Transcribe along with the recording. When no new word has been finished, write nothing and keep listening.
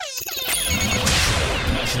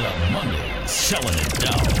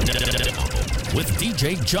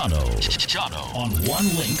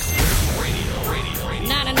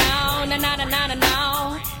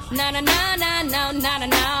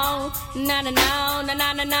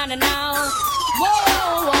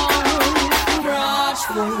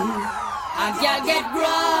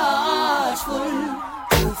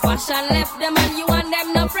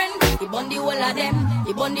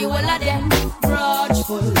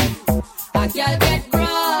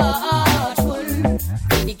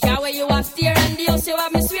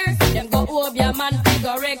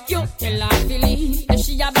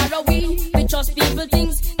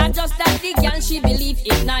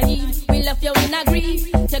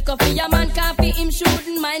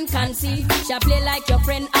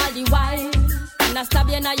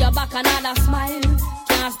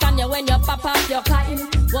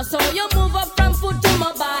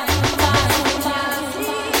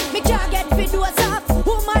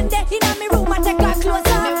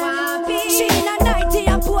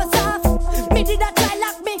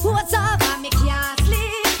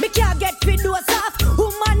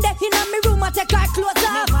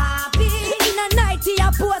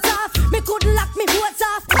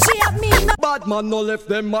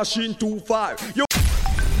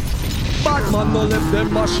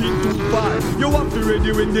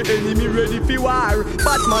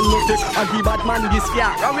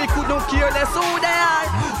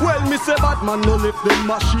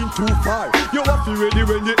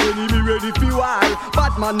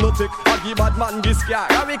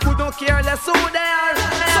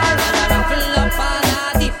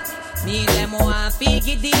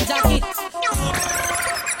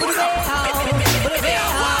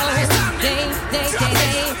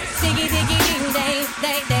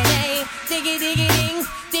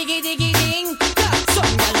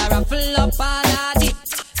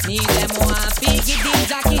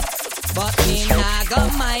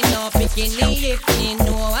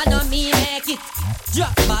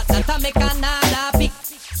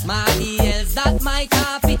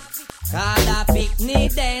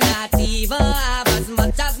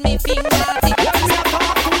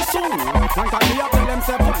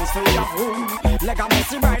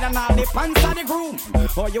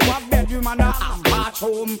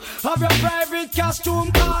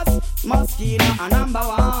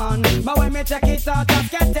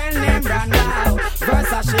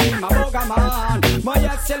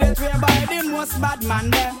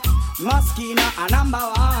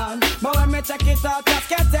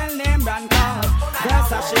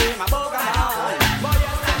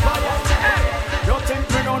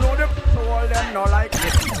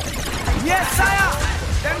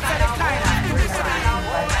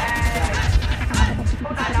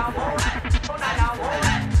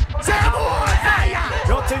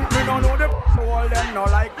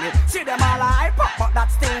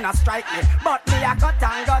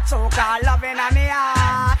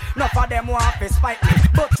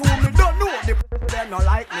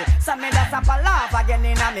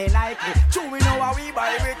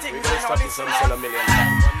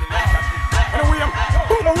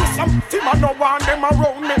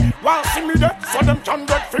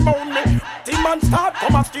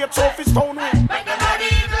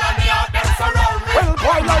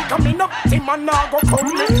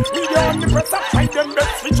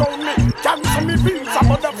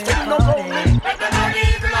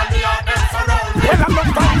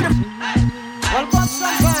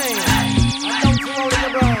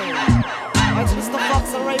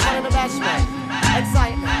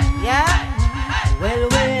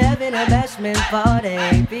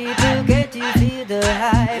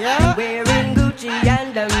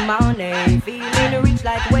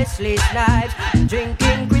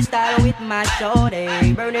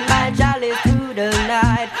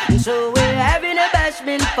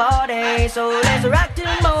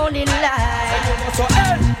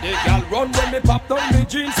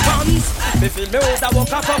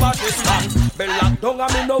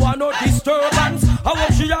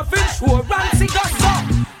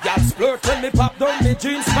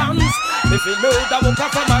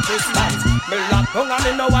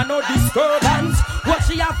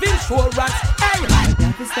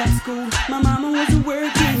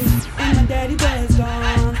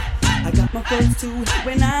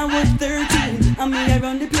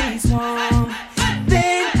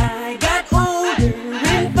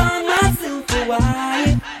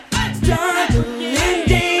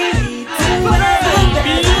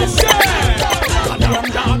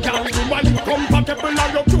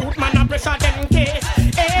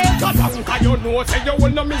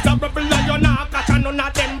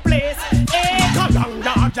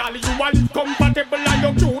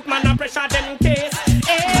pressure them case.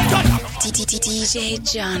 DJ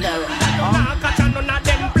Jono. Now catch none of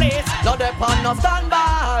them place. Now they pan no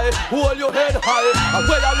standby. Hold your head high. And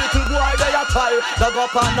where a little boy they a try. Dug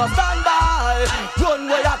up on no standby. Run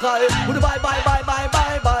where you cry. Goodbye, bye, bye, bye,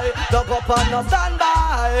 bye, bye. Dug up on no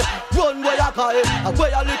standby. Run where you cry. And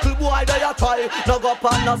where a little boy they a try. Dug up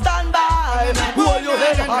on no standby. Hold your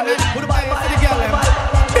head high. Goodbye, bye, bye, bye.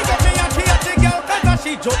 Pick up me and treat the girl cause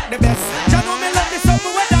she joke the best. You know me love this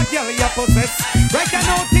something where that girl you possess. Right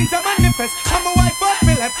now things are manifest. I'm a wife but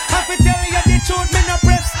me left. I fi tell you the truth me no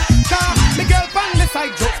press. Cause the girl from the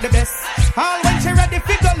side joke the best. All when she ready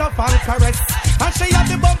fi go love and caress. And she have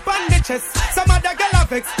the bump on the chest. Some other girl have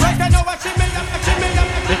vex. Right now what she me love, she me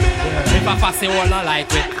love, she me love. If I pass it all I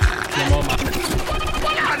like it. Your mama.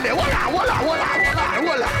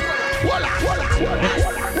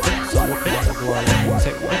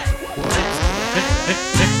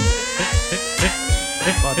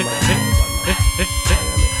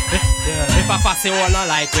 If I pass it all I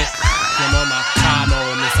like it. Your mama can't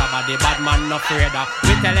know Mr. Body bad man no afraid of.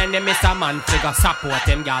 We telling him Mr. Man figure support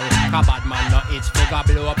him gal. Cause bad man no itch figure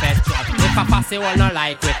blow up head shot. If I pass it all no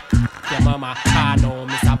like it. Your mama can't know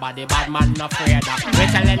Mr. Body bad man no afraid of. We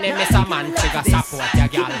telling him Mr. Man figure support your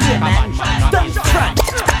gal. Cause bad man no itch figure.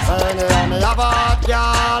 When me have a hot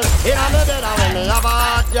girl, inna me bed when me have a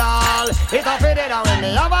hot girl. It a fit it when me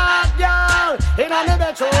have a hot girl. Inna me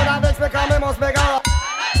bed shoulda vex because me must make her.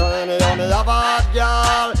 So when me have a hot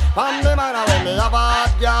girl, from me mind when me have a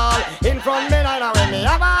hot girl. In front me line when me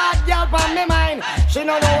have a hot girl from me mind. She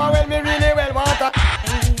no know how well me really well want her.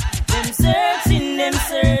 Them searching, them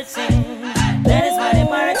searching. That is why they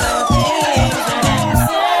mark out things. And them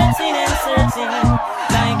searching and searching.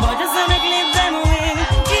 Like God just wanna clip them wing.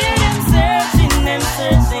 Hear them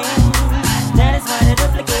searching. That is why they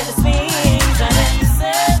duplicate the swings. And them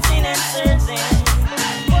searching and searching.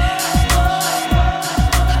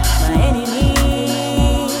 My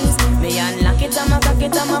enemies, me unlock it, I'ma cock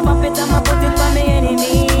it, I'ma pop it, I'ma put it for my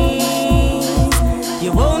enemies.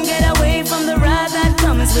 You won't get away from the wrath that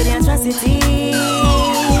comes with the atrocities.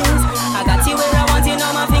 I got you where I want you,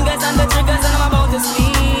 know my fingers on the triggers and I'm about to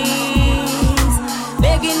squeeze.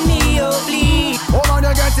 Begging me, oh please. Oh man,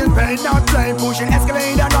 you're getting paid, not playing, pushing,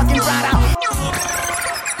 escalating, and rocking Prada.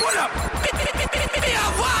 Pull up. Me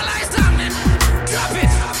have walleye standing. Drop it.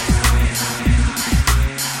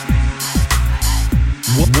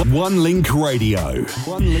 One Link Radio.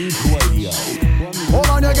 One Link Radio. Oh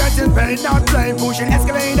man, you're getting paid, not playing, pushing,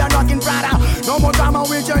 escalating, and rocking Prada. No more drama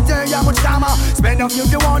with your day, yeah, much drama. Spend up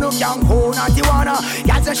if you want to, young ho, not you wanna.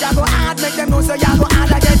 Guys, you shall go hard, make them know so you go hard.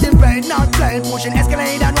 Like getting paid, not playing, pushing,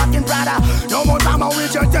 escalating, and rocking Prada. No more drama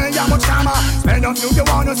with your day, yeah, much drama. Spend up if you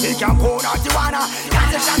want to, see young ho, not you wanna.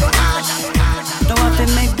 Guys, you shall go hard. Don't have to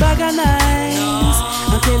make bag of nice.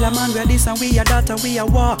 Until a man we're this and we a that and we a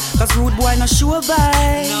war. Cause rude boy no sure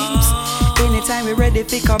vibes. Anytime we ready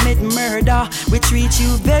to commit murder, we treat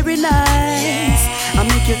you very nice. I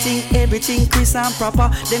make you think everything crisp and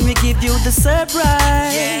proper, then we give you the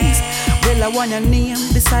surprise. Well, I want your name,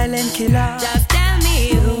 the silent killer. Just tell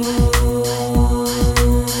me who.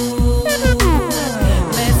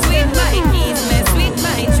 Mess with my keys, mess with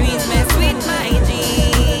my trees, mess with my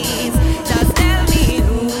G's. Just tell me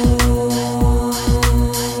who.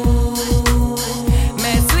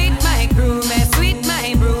 Mess with my crew, mess with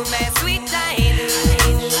my brew, mess with I do.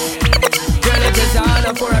 Girl, it is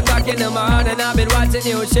on 4 o'clock in the morning. I've been watching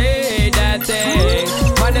you shade that thing.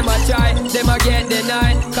 Man, them a try, them a get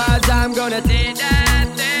denied. Cause I'm gonna take that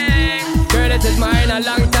thing. Girl, it is mine, a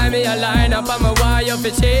long time me a line up. I'm a wire you fi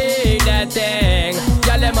shake that thing.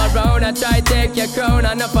 Y'all them around and try take your crown.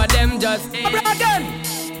 Enough of them just again.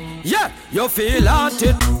 Yeah, you feel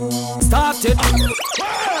haunted. Start it.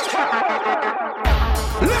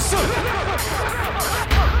 Listen.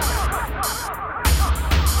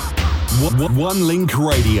 One Link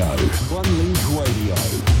Radio. One Link Radio.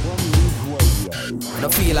 No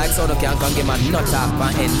feel like so no can give my nut off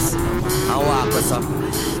my ends and walk us up.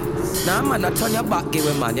 Nah man, not turn your back, give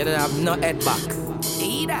a man. You don't have no head back.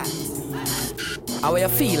 Eat that. How you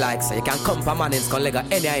feel like so you can come for man and come leg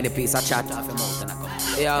any piece of chat.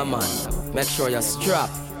 Yeah man, make sure you're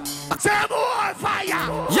strapped.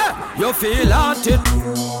 Fire! Yeah, you feel haunted.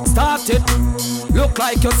 Start it. Look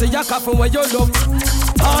like you see your coffin where you look.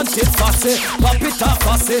 Haunted, fussy, pop it up,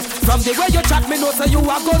 fussy. From the way you chat, me know say you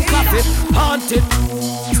are gun clap it. Haunted,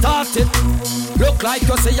 start it. Look like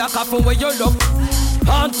you see your coffin where you look.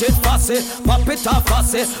 Haunted, fussy, pop it up,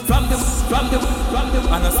 fussy. From the.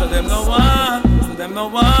 And I saw them no one, so them no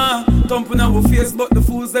one. Thumping our face, but the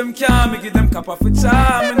fools them can't. Me give them cap off a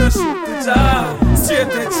charm, me no shoot the jar.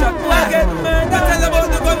 Straight head shot, I get murdered. I tell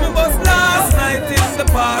about the gun, me bust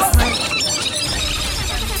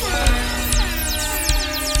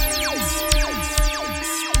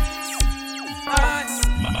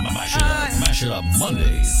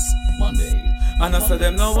Monday. And I say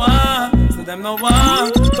them no one, say them no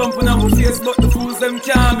one. Thumping our face, but the fools them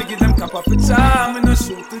can't. Me give them cap off a charm, me no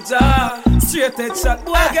shoot to jar. Straight head shot,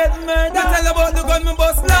 boy get murdered. Me tell about the gun me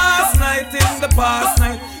bust last night in the past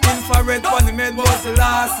night. Infrared one he made was the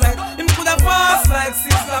last light. Him coulda passed like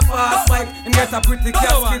Sizzla fast bike. Him get a pretty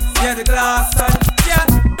casket, yeah the glass side. Yeah,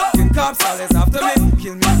 fucking cops always after me.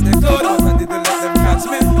 Kill me if they could, but I didn't let them catch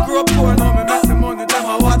me. Grew up poor, now me make the money, them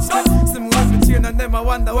a watch me. See me with me chain and them a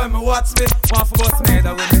wonder when me watch me. Want for bust me,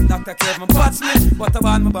 that when me Dr. Kevin patch me. But I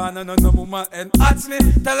ban my ban and no woman and hatch me.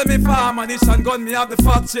 Tell me for ammunition gun, me have the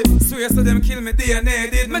factory. Swear to them kill me DNA,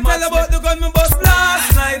 did me tell about the gun me bust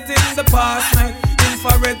last night in the past night.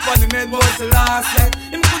 Infrared funny made was the last night.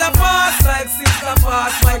 Him coulda passed like Sizzla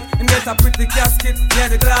fast bike. Him get a pretty casket, yeah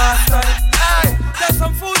the glass side. Aye, there's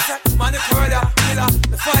some food set, money further, killer.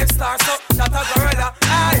 The 5-star so that a gorilla.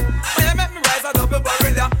 Aye, when you make me rise a double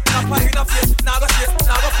barilla. Now pie in a face, now go chase,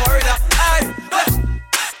 now go Florida. Aye,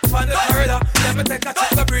 on the corridor, let me take a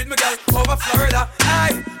trip to breed me girl over Florida.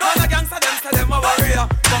 Aye, all the gangsta them say them a warrior,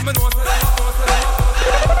 but me know so them a know so them.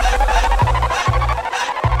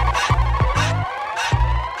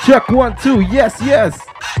 Check 1, 2, yes, yes.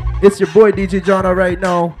 It's your boy DJ Jono right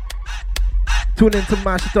now. Tune in to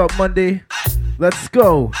Mash It Up Monday. Let's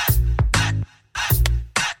go.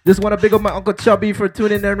 Just want to big up my Uncle Chubby for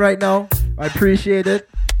tuning in right now. I appreciate it.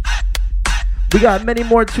 We got many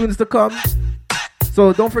more tunes to come.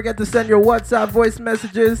 So don't forget to send your WhatsApp voice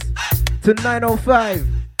messages to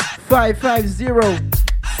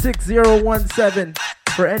 905-550-6017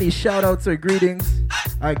 for any shout outs or greetings.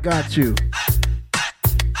 I got you.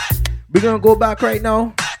 We're gonna go back right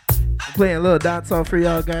now. I'm playing a little dance off for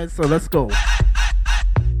y'all guys, so let's go.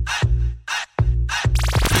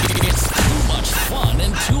 It's too much fun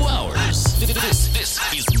in 2 hours. This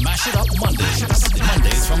is Mash It Up Mondays.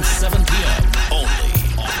 Mondays from 7 p.m. only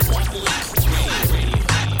on One Link Radio.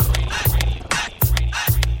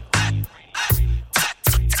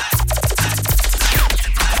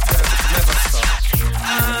 Never stop.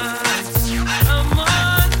 I'm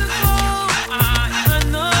on the go. I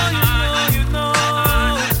know you know.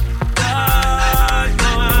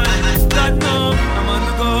 God know.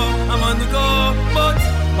 I'm on the go. But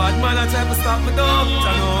bad man I try to stop me though.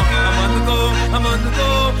 I'm on the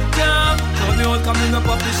go. Yeah, told me all coming up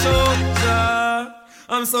off the show. Yeah.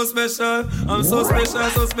 I'm so special, so special.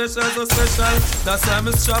 That's why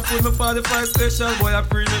I'm strapped with my 45 special. Boy, I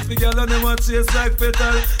pre me together and they want chase like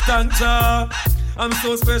petal. Thank ya. I'm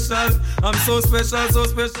so special, so special.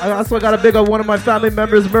 I also got to big up one of my family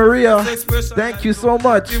members, Maria. Thank you so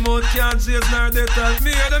much.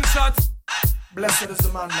 Blessed is the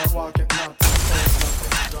man that walketh not.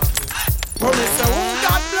 Promise who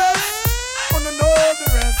God bless, wanna know the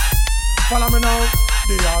rest. Follow me now.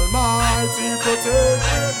 The Almighty protect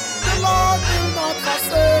me. The Lord will not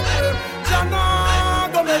forsake me. Jana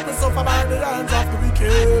go make me suffer by the hands of the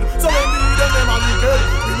wicked. So when them are wicked,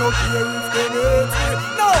 we don't care if they hate me.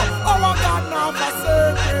 No, our God not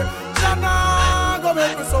forsake me. Jana go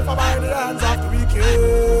make me suffer by the hands of the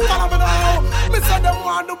wicked. Follow me now. Me say them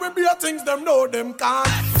want to be things them know them can't.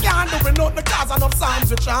 Can't do we note the cause enough psalms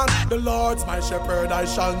we chant. The Lord's my shepherd, I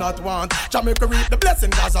shall not want. Jamaica reap the blessing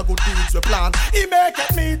cause of good deeds we plan. He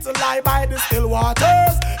maketh me to lie by the still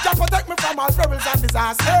waters. Jah protect me from all perils and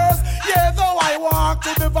disasters. Yeah, though I walk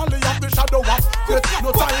through the valley of the shadow of death,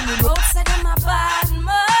 no time in the Say them a bad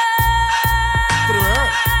man.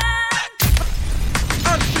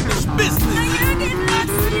 Unfinished business. Now you get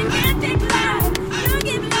lost, you can't take life. You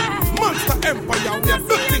get life. Monster Empire, we have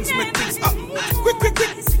good things, make things up. Quick.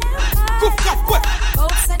 Goof, cuff, quick.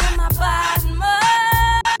 Say them a bad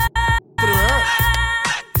man.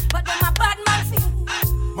 But them a bad man thing.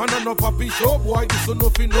 Man, I'm no papi show, boy. This is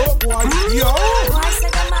nothing, no, boy. Yo. Why say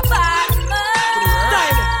them a bad man?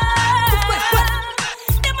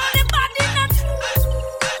 Them only bad in the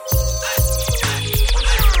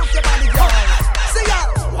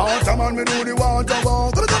Water man, me do the water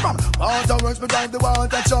walk. Come from water works, me drive the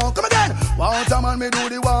water truck. Come again. Water man, me do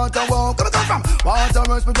the water walk. Come from water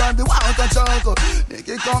works, me drive the water truck.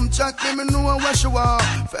 Nicky come check me know where she are.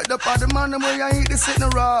 Fed up on the man where you eat the sitting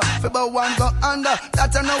raw. Fibber one go under,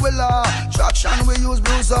 that I know we law. Traction we use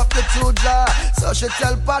bruise up the two jaw. So she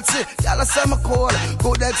tell Patsy, y'all say me cool.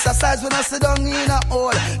 Good exercise when I sit down in a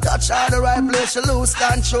hole. Touch all the right place, she lose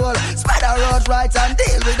control. Spread her road right and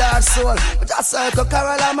deal with her soul. But just circle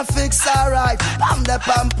Carol, I'ma fix her right. Pam the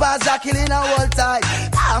pampas, are killing her whole time.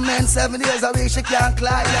 I'm in 7 days a week, she can't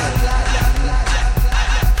climb.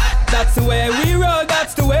 That's the way we roll,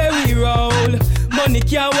 that's the way we roll. Money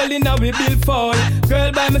can't hold in a we bill fall.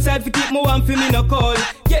 Girl by my side for keep me warm for me no cold.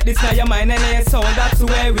 Get this now your mind and your soul, that's the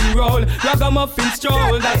way we roll. Ragamuffin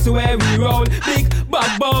stroll, that's the way we roll. Big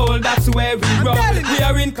bad bowl, that's the way we roll. We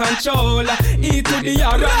are in control. E to the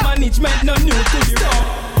R, management, no new to the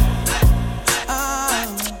road.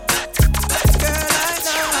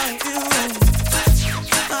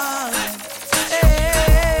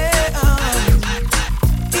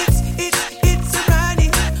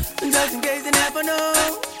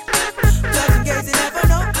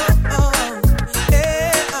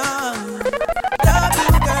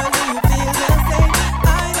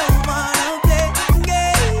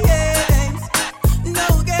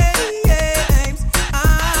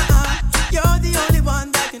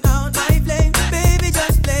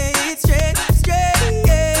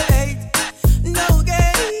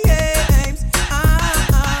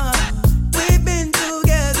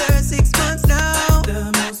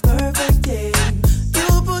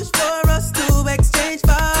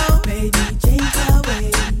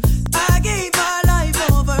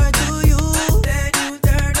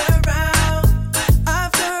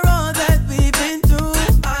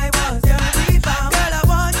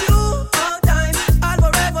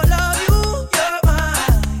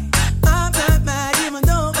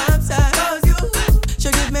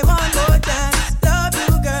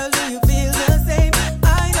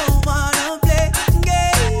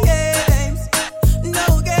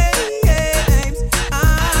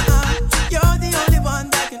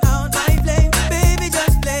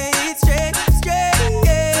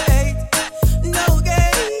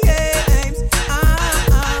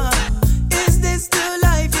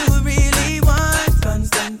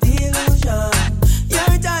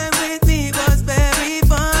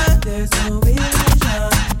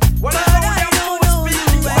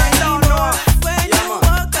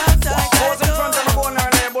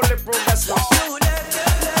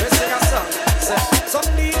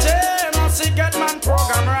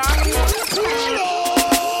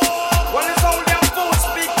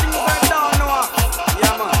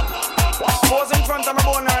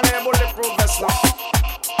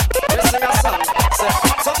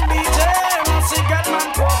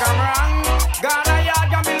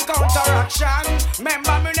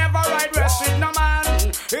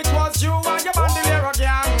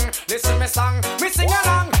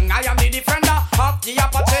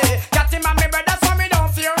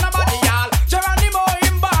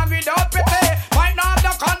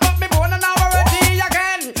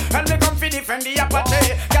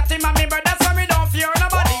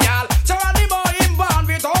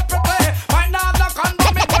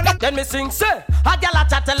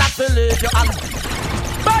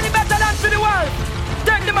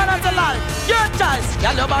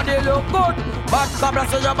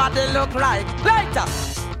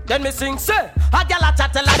 Then me sing say, a gal a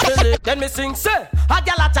chattel like Billy. Then me sing say, a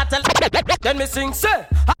gal a chattel. Then me sing say,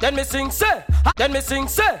 then me sing say, then me sing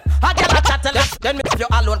say, a gal a chattel. Then me you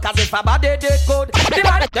alone 'cause if a body dead good.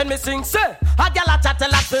 Then me sing say, a gal a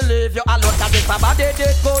chattel like Billy. You alone 'cause if a body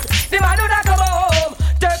dead good. The man who da come home,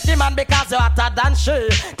 take the man because you hotter than she.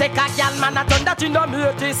 Take a gal man a turn that in no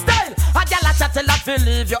beauty style. A gal a chattel like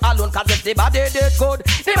Billy. You alone 'cause if the body dead good.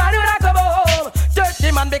 The man who da come home, take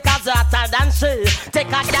the man because you hotter than she. Take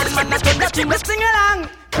a gal man a turn that in no sing along.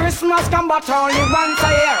 Christmas come but only once a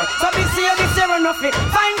year. So this year enough it.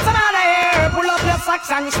 Find some other here. Pull up your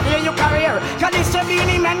socks and steer your career. Cause this year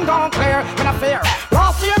beanie men gon' clear. In a fear.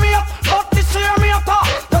 Last year me up, but this year me up top.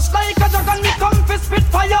 Just like a dragon me come for spit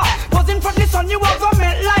fire. Was in front of the sun you are gonna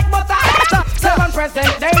melt like butter. Seven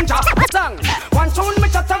present danger. Song. One tune me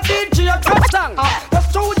chat and DJ a drop song.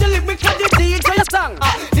 Just through the lyrics of the DJ song.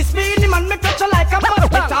 This beanie man me catch you like a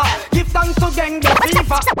mustang. Give thanks to gang the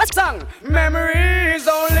FIFA song. Memories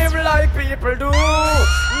don't live like people do.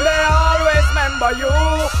 They always remember you.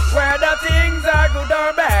 Whether things are good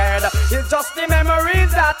or bad, it's just the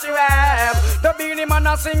memories that you have. The beanie man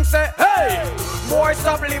a sing say, hey, boy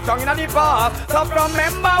stop live down in the past. Stop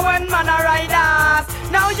remember when man a ride us.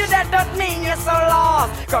 Now you dead don't mean you're so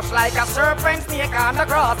lost. Crush like a serpent snake on the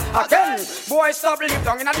cross. Again, boy stop live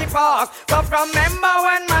down in the past. Stop remember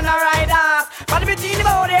when man a ride us. But the bikini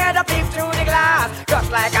body head a peep through the glass. Crush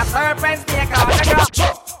like a serpent snake on the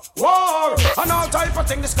cross. War and all type of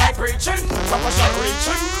thing the sky preaching, some a shot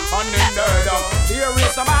reaching, and in there here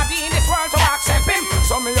is somebody in this world to accept him.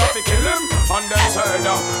 So me have to kill him, and then say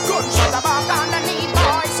good shot about underneath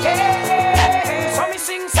my skin. So me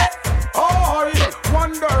sing say, oh, I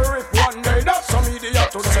wonder if one day that some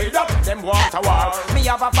idiot to say that them want a war. Me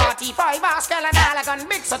have a 45 Pascal and all a gun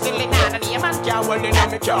big so till it not a name and can't well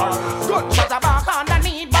in me car. Good shot about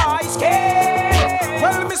underneath my skin.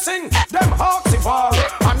 Well me sing them hawks war.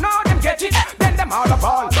 Now them get it, then them all a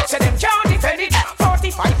ball. Say them can't defend it.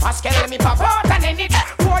 45 Pascal me pop out and end it.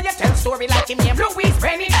 Boy, you tell story like him name Louis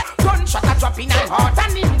Bennett. Gunshot a drop in and heart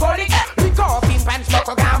and him bullet. Lick off him pants,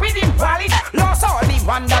 knuckle down with him wallet. Lost all the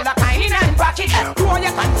 $1 kind in and pocket. Boy,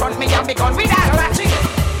 you confront me and be gone with that ratchet.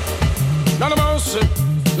 None of mercy,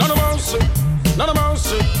 none of mercy, none of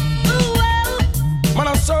mercy. Man,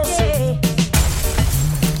 I'm so sick.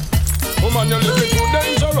 Woman, you're living too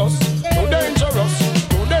dangerous, too dangerous,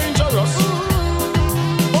 too dangerous.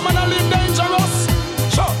 Woman, I live dangerous.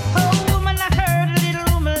 Sure. Oh, woman, I heard a little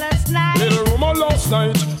rumor last night. Little rumor last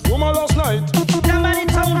night, rumor last night. Somebody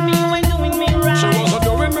told me you ain't doing me right. She wasn't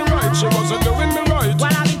doing me right, she wasn't doing me right.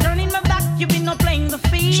 While I be turning my back, you be not playing the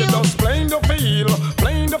field. She does playing the field,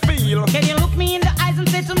 playing the field. Can you look me in the eyes and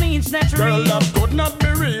say to me it's natural? Girl, that could not be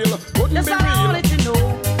real, couldn't That's be all I real. wanted to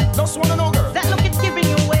know. Just wanna know, girl. That look it's giving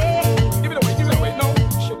you away. Give it away, no.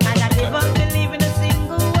 And I never believe in a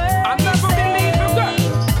single word. I never believe in that.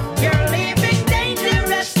 You're living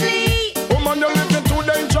dangerously. Woman, you're living too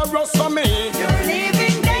dangerous for me. You're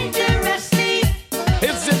living dangerously.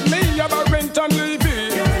 Is it me, you're rent and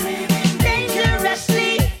Levy? You're living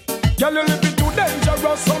dangerously. Girl, you're living too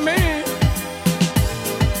dangerous for me.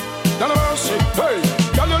 None of mercy, hey.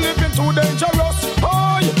 Girl, you're living too dangerous.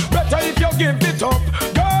 Oh, better if you give it up.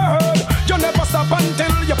 Girl, you never stop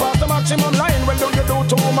until you pass the maximum line. Well, don't you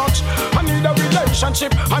do too much? I need a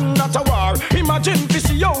relationship and not a war. Imagine this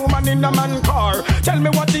woman in a man car. Tell me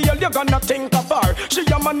what the hell you gonna think of her. She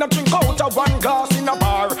a man a drink out of one glass in a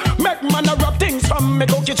bar. Make man a rub things from me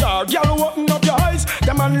cookie jar. Girl, open up your eyes,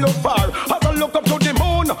 the man look far. As I look up to the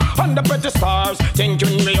moon and the pretty stars,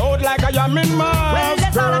 thinking me out like I am in Mars. Well,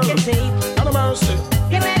 that's all I can say. None of mercy.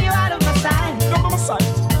 Can't let you out of my sight. Out of my sight.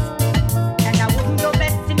 And I wouldn't go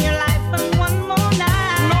best in your life for one more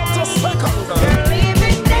night. Not a second, girl. You're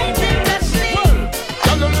living dangerously.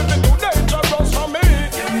 Well, you're living too dangerous for me.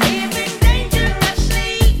 You're living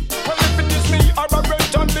dangerously. Well, if it is me, I'm a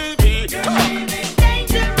great on TV. You're living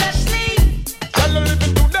dangerously. Girl, you're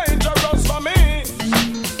living too dangerous for me.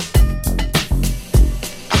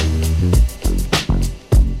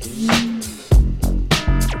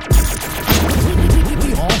 We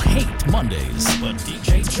all hate Mondays, but DJ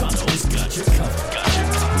Jono's got you covered. Got you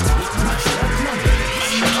covered with Mash It Up Monday.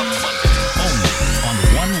 Mash It Up Monday.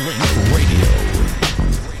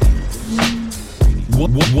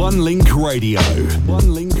 Only on One Link Radio.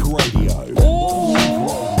 One Link Radio.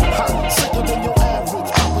 Sicker than your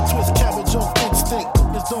average. Papa twist cabbage off instinct.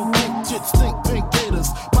 Niggas don't think shit stink. Pink Gators,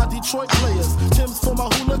 my Detroit players. Tim's for my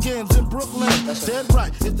hooligans in Brooklyn. Dead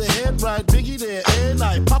right, if the head right, Biggie there every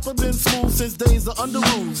night. Papa been smooth since days of under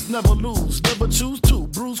rules. Never lose, never choose to.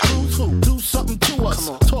 Bruise, cruise, who? Do something to us.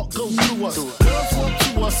 Talk, go through us. Girls want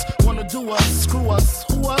to us, wanna do us. Screw us,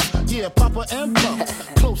 who us? Yeah, Papa and Pump.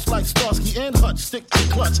 Close like Starsky and Hutch. Stick to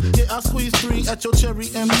clutch. Yeah, I squeeze 3 at your cherry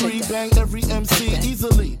M3. Bang every MC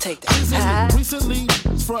easily. Recently,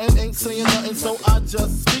 frontin' ain't saying nothing, so I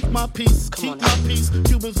just speak my peace. Keep my peace.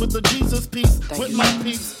 Cubans with the Jesus peace. With my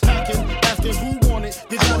peace. Packing, asking who want it.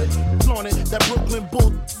 They got it, flaunt it. That Brooklyn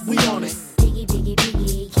bull, we on it. Biggie, biggie,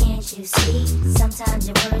 biggie, can't you see? Sometimes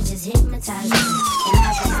your words just hypnotize me. And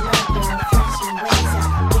I just love your flashy ways.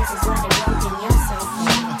 I guess it's why they're broken your soul.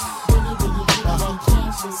 Biggie, biggie, biggie,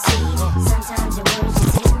 can't you see? Sometimes your words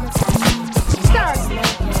just hypnotize me.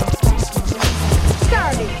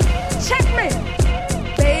 Start it. Check me.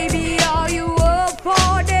 Baby, are you up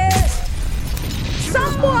for this?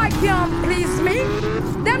 Some boy can't please me.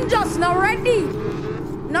 Them just not ready.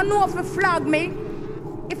 No know if you flag me.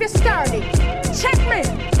 If you start it, check me.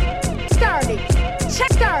 Start it.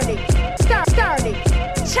 Check start it. Start it.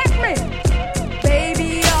 Check me.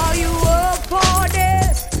 Baby, are you up for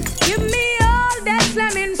this? Give me all that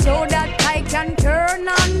slamming so that I can turn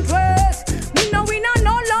and twist. Me know we not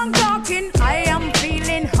no long talking. I am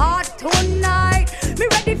feeling hot tonight. Me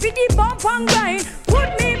ready for the bump and grind.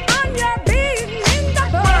 Put me on your beat in the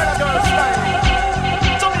Murder girl style.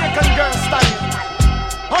 Jamaican girl style.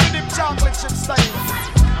 Honey dip chocolate chip style.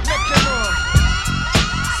 Make you know.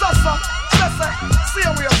 Sasa,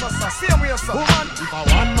 same way, Sasa, same way, Sasa. Woman, if I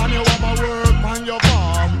one man you have a work on your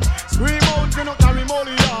farm, scream out, you no carry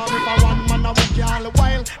molly arm. If I one man I work you all the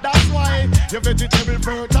while, that's why your vegetable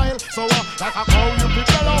fertile. So like a cow you be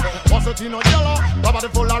jello, what's it in a yellow? Body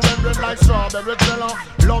full of red like strawberry jello.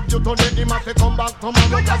 Love you today, him have to come back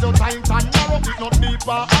tomorrow. Cause your time and narrow, it not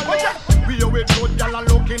deeper. We are with good gal and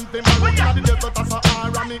looking for my look at the desert as a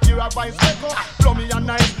R and me hear a vice echo. Blow me a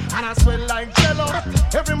knife and I swell like jello.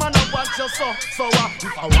 Every man I watch you so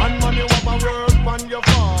if I one man you have a work on your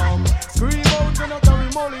farm, scream out you no carry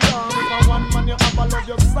molly arm. If I one man you have a love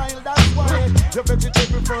your style. That's why your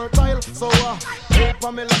vegetable fertile. So hey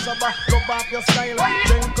Pamela Shabba, love off your style.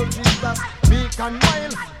 Gentle Jesus, meek and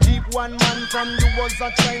mild. Keep one man from you was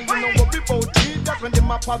a child. You know what people did that when they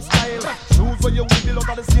map up style. Shoes where you will be look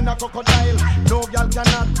at the skin of crocodile. No girl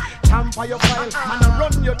cannot tamper your file. Man, I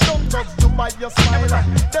run your tongue just you by your smile.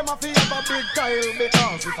 Them a feel have a big tile.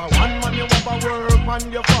 Because if a one man you have a work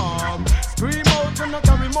on your farm, scream out and not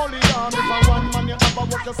carry molly down. If a one man you have a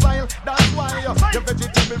work your style, that's why your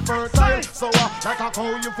vegetable fertile. So like a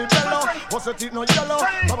cow you feel bellow. What's your teeth no yellow?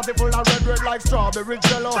 Property full of red like strawberry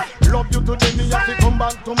jello. Love you today, me have to come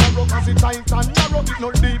back tomorrow. Cause it tight and narrow, it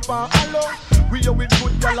no deep and hollow. We are with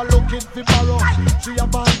good gal a looking for borrow. She a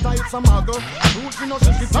band tight some aggle. Who she know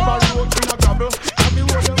she see a road in a grabble. Have you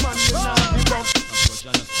heard the man you not give up?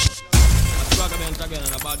 A fragment again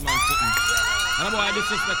and a bad man sitting. And a boy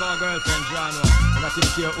disrespect our girlfriend Jano. And I think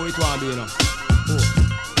care who it want be, you know.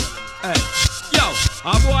 Hey, yo,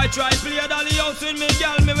 a boy try play a dolly house with me,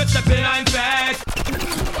 girl, me with the pin and face.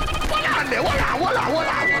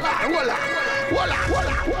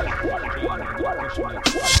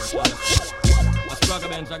 A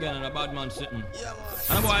fragment again and a bad man sitting.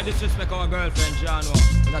 And a boy disrespect our girlfriend Jano.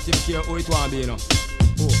 And I think care who it want be, you know.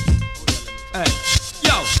 Hey.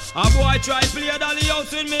 Yo, a boy try play a dolly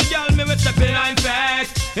house with me, girl, me with the pin and face.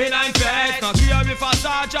 In I'm face, no care if a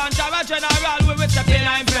sergeant or a general, we with the pin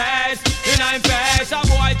and face. In I'm face, a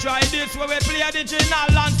boy try this, we play the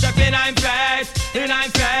original and the pin and face. In I'm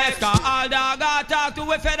face, cause all dog I talk to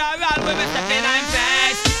we federal, we with the pin and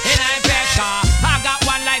face. In I'm face, cause I got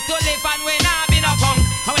one life to live and we not be no punk.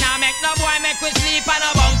 And we not make no boy make we sleep on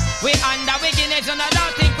a bunk. We under Wiggins and I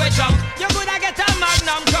don't think we drunk. You coulda get a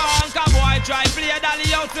magnum trunk, a boy try play a dolly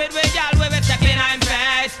house with we girl, we with the pin and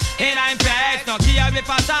face. In I'm face, no care if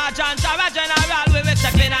a sergeant or a general, we with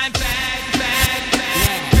the pin and face.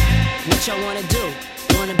 What y'all wanna do?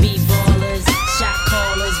 Wanna be ballers, shot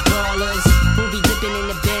callers, brawlers, who be dipping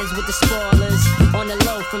in the Benz with the spoilers. On the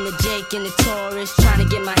low from the Jake and the Taurus, trying to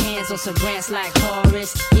get my hands on some grants like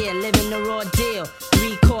Horace. Yeah, living the raw deal,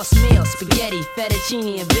 3-course meal, spaghetti,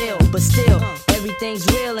 fettuccine and bill. But still, everything's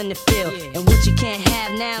real in the field, and what you can't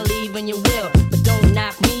have now, leave when you will. But don't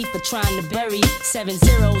knock me for trying to bury 7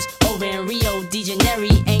 zeros over in Rio de Janeiro.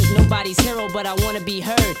 Ain't nobody's hero, but I wanna be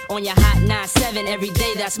heard on your hot 9-7 every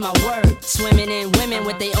day. That's my word. Swimming in women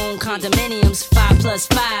with their own condominiums,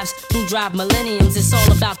 5+5s who drive millenniums. It's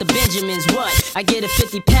all about the Benjamins. What? I get a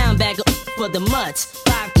 50-pound bag for the mutts,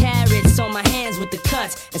 5 carats on my hands with the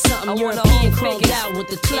cuts, and something European chromed out with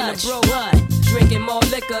the clutch. What? Drinking more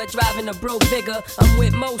liquor, driving a bro bigger. I'm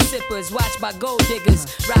with mo sippers, watched by gold diggers.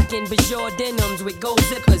 Rocking Bajor denims with gold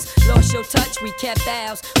zippers. Lost your touch, we kept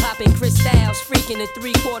ours. Popping crystals, freaking the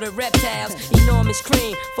 3/4 reptiles. Enormous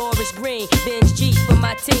cream, forest green. Benz Jeep for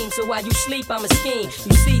my team, so while you sleep, I'm a scheme.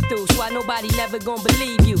 You see through, so why nobody never gonna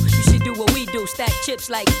believe you. You should do what we do, stack chips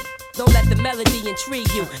like. Don't let the melody intrigue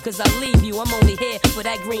you, cause I'll leave you. I'm only here for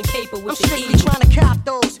that green paper with the strictly trying to cop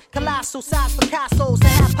those colossal size Picassos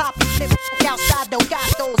and have pop flip outside those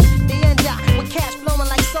got those. The end up with cash flowing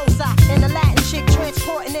like Sosa and the Latin chick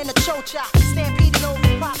transporting in a chocha. Stampeding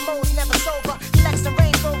over pop modes, never sober. Flexing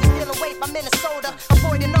Range Rovers, still away by Minnesota.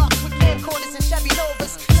 Avoiding arcs with camcorders and Chevy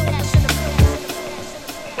Novas. Stash in the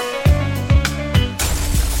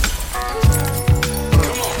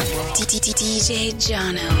DJ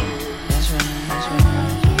Jono. That's right.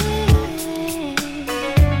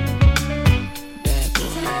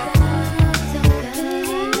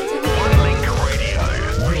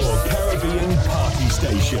 Your Caribbean party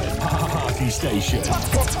station. Party station.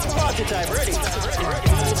 Party time, ready.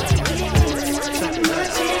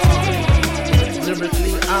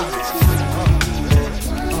 Deliberately out.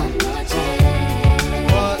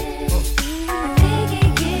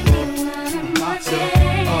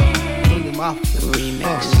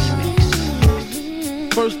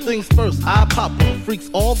 First things first, I pop her, freaks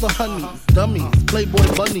all the honeys, dummies,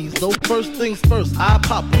 Playboy bunnies. Those first things first, I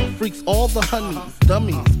pop her, freaks all the honeys,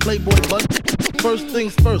 dummies, Playboy bunnies. First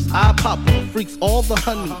things first, I pop her, freaks all the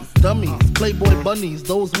honeys, dummies, Playboy bunnies.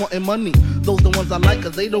 Those wanting money, those the ones I like,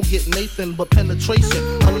 cause they don't get Nathan but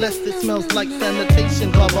penetration. Unless it smells like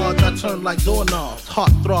sanitation, garbage I turn like doorknobs.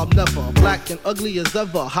 Heart throb never, black and ugly as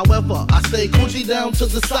ever. However, I stay Gucci down to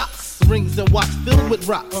the socks. Rings and watch filled with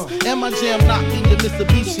rocks. And my jam knocking your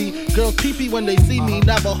Mitsubishi. Girls pee-pee when they see me.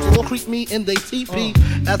 Navajo creep me in they teepee.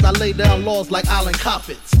 As I lay down laws like Island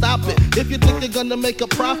Coppet. Stop it, if you think you're gonna make a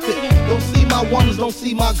profit. Don't see my ones, don't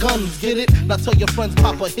see my guns. Get it? Now tell your friends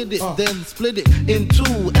Papa hit it. Then split it in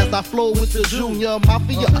two as I flow with the Junior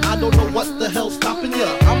Mafia. I don't know what the hell's stopping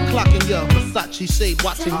ya. I'm clocking ya. Versace shade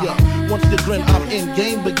watching ya. Once you grin, I'm in,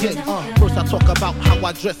 game begin. First I talk about how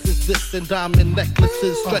I dress is this and diamond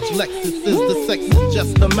necklaces, stretch Lexuses. The sex is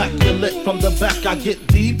just immaculate. From the back I get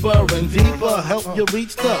deeper and deeper. Help you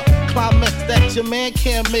reach the climax that your man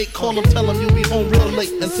can't make. Call him, tell him you'll be home real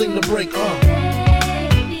late and sing the break.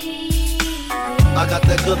 I got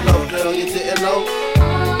that good love, girl, you didn't know.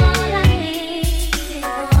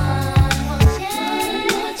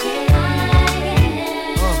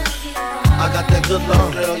 I got that good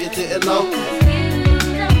love, girl, you didn't know.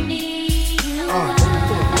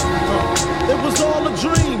 It was all a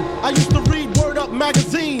dream. I used to read Word Up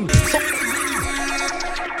magazine.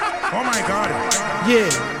 Oh my God. Yeah,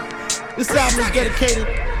 this album is dedicated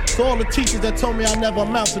to all the teachers that told me I never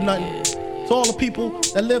amount to nothing. To all the people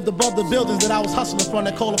that lived above the buildings that I was hustling from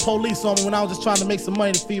that called the police on me when I was just trying to make some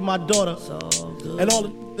money to feed my daughter. And all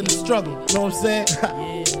the in the struggle, you know what I'm saying?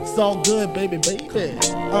 It's all good, baby.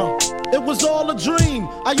 It was all a dream.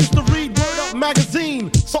 I used to read Word Up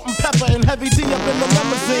magazine. Salt and pepper and Heavy D up in the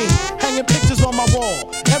limousine. Hanging pictures on my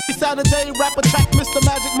wall. Every Saturday, rap attack Mr.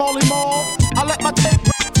 Magic Molly Mall. I let my tape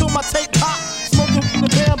rap till my tape pop. Smoking the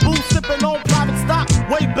bamboo, sipping on private stock.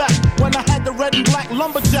 Way back when I had the red and black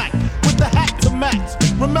lumberjack with the hat to match.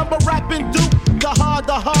 Remember rapping Duke? The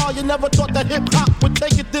hard, you never thought that hip-hop would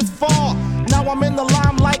take it this far. Now I'm in the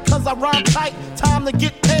limelight cause I rhyme tight. Time to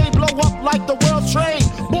get paid, blow up like the world's trade.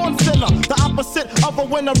 Born sinner, the opposite of a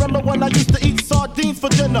winner. Remember when I used to eat sardines for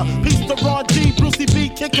dinner? Peace to Ron G, Brucey B,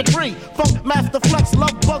 Kid Capri, Funk Master Flex,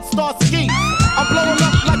 Love Bug, Star Ski. I'm blowing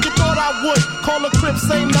up like you thought I would. Call a crib,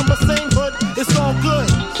 same number, same hood. It's all good.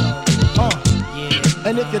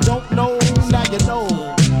 And if you don't know, now you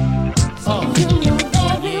know.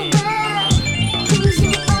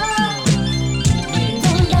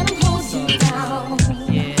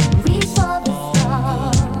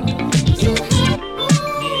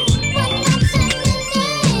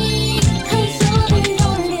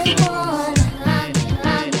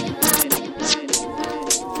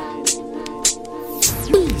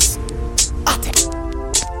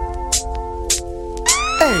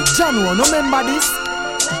 Jano, no remember this?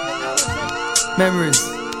 Memories.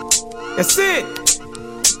 You see?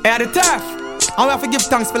 Hey, the turf. I have to give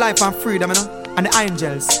thanks for life and freedom, you know? And the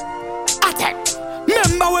angels. Attack.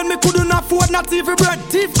 Remember when me couldn't afford not even bread?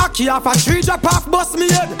 Thief Aki off a tree, drop off, bust me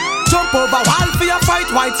head. Jump over wall for your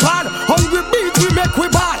fight, white swan. Hungry beat, we make we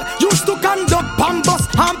ball. Used to conduct bambus,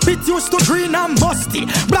 and pit used to green and musty.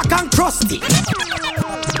 Black and crusty.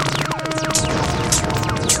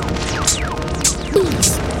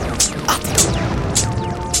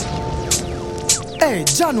 Hey,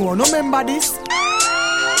 Jano, no remember this?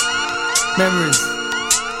 Memories.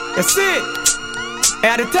 You see?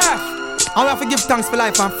 Hey, the turf. I have to give thanks for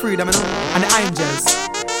life and freedom, you know? And the angels.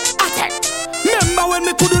 Attack. Remember when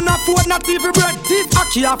me couldn't afford not even bread? Thief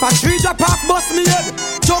Aki off a tree, drop off, bust me head.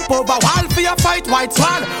 Jump over wall for your fight, white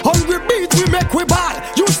swan. Hungry beat, we make we ball.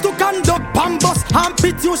 Used to conduct bambus, and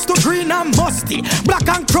pit used to green and musty. Black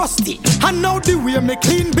and crusty. And now the way me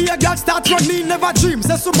clean, be a girl start running, never dream.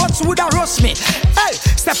 Say so much woulda rush me. Hey,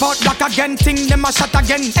 step out back again, think them a shot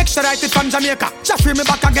again. Extra right from Jamaica, just free me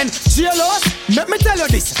back again. Jealous? Let me tell you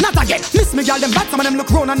this, not again. Miss me girl, them back, some of them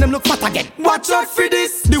look round and them look fat again. Watch out for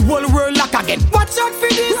this, the whole world lock again. Watch out for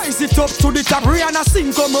this, rise it up to the top, Rihanna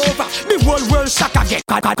sing come over. The whole world shock again.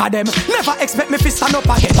 Them never expect me to stand up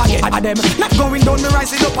again. Them not going down, me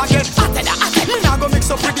rise it up again. Me now go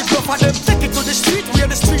mix up with the bluff of them. Take it to the street, where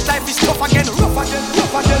the street life is tough again. Rough again,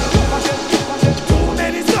 rough again, rough again. Too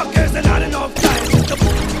many suckers and not enough time.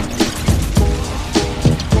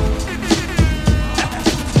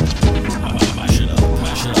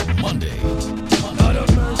 Mash it up Monday.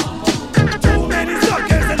 Too many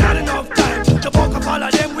suckers and not enough time. The bulk of all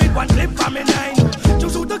of them with one clip from me 9. To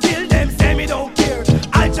shoot to kill them, say me don't care.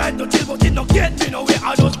 I tried to chill, but it don't get me nowhere.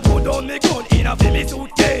 I just put down me gun in a me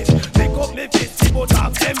suitcase. Pick up me fist, see both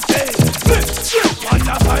of them face. One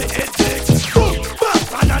of my head fix.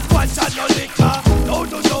 Back and at one shot no liquor. Now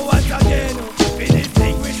to know once again. Finish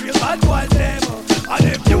thing with real bad boys them. And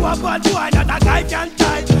if you a bad boy, not a guy can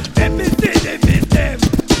tie. Let me see them miss them.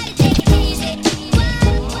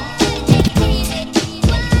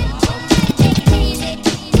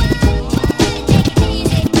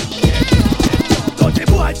 Dirty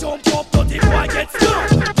boy jump up, dirty boy get stung.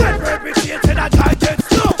 Get reputation and I get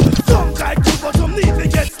stung. Some guy good but some need to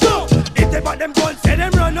get stung. If they bought them guns, say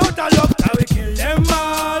them run out of luck. Now we kill them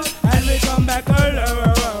all and we come back all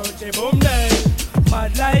around. They boom day,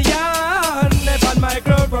 mad lion, they on my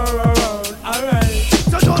club.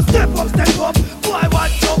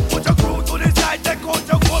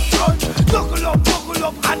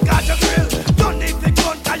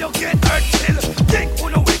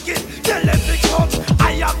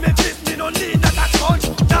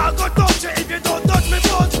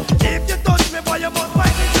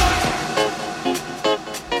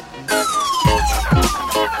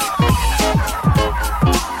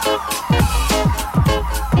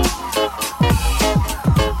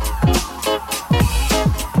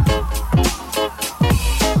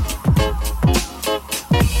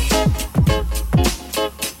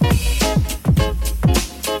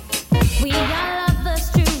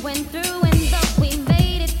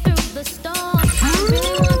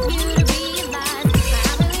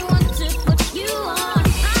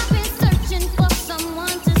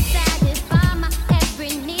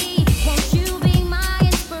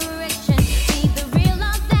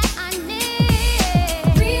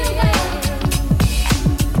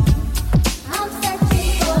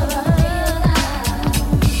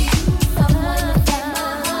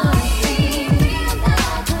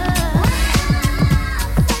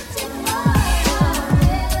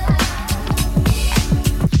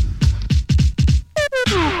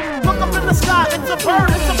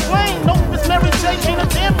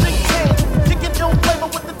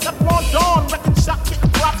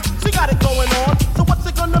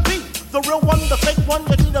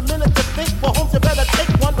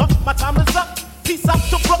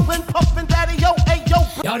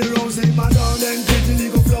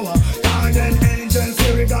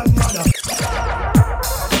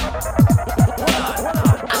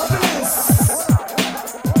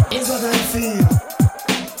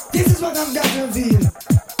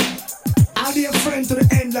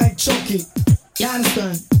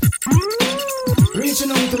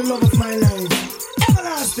 reaching out to the love of my life.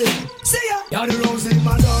 Everlasting, see ya. You're the rose in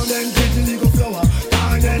my darling, pretty little flower.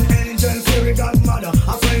 And an angel, fairy godmother,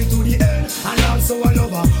 a friend to the end, and also a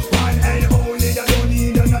lover. One and only, I don't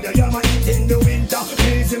need another. You're my heat in the winter,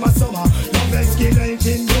 breeze in my summer. Love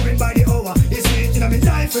escalating, growing by the hour. It's sweet in my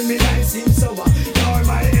life, and my life seems sour. You're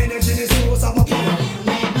my energy, the source of my power.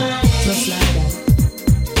 Just like that.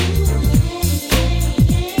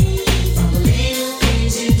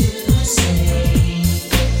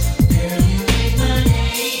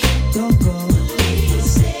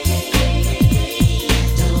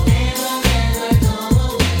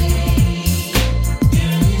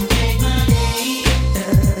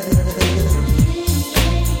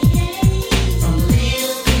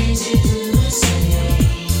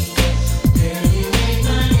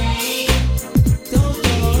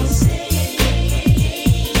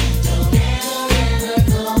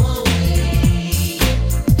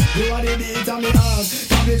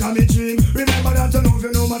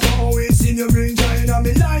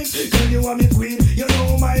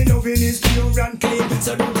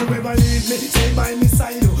 So don't you ever leave me, stay by my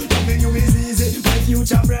side. Loving you is easy, my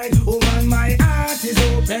future bright. Oh man, my heart is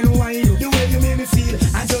open wide. The way you make me feel,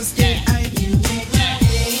 I just can't hide. You make my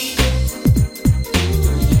day.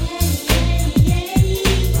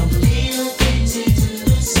 From the little things you do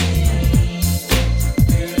and say,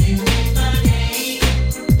 girl, you make my day.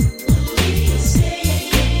 Please say,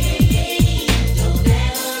 don't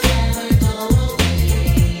ever go away.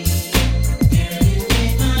 Girl, you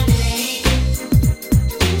make my day.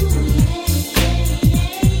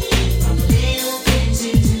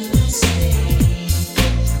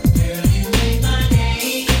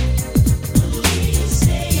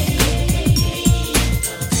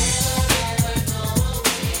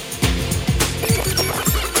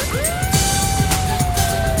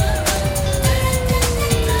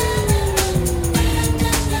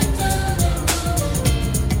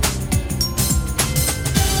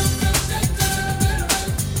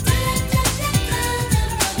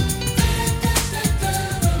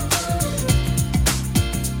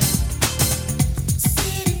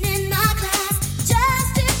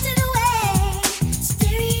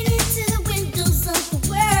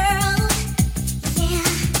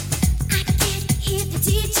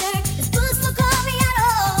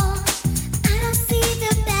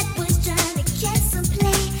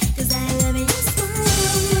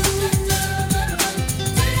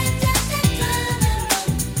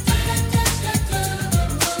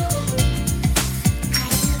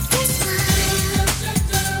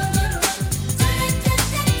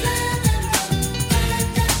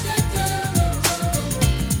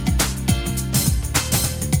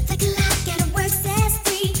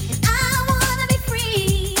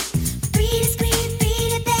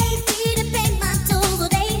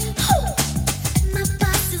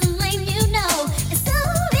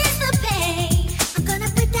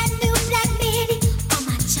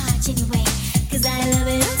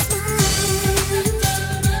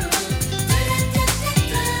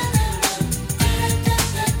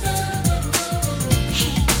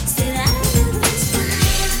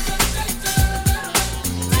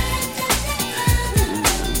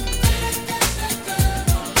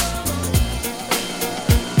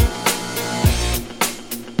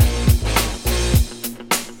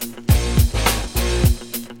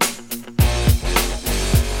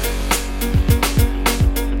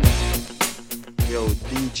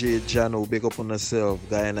 DJ Jano, big up on yourself,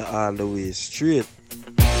 Guyana all the way straight.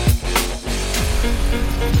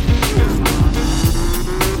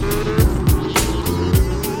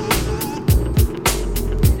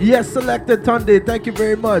 Yes, Selected Tunde, thank you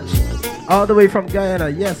very much. All the way from Guyana,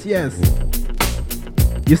 yes, yes.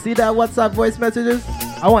 You see that WhatsApp voice messages?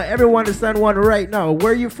 I want everyone to send one right now.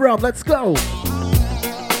 Where are you from? Let's go.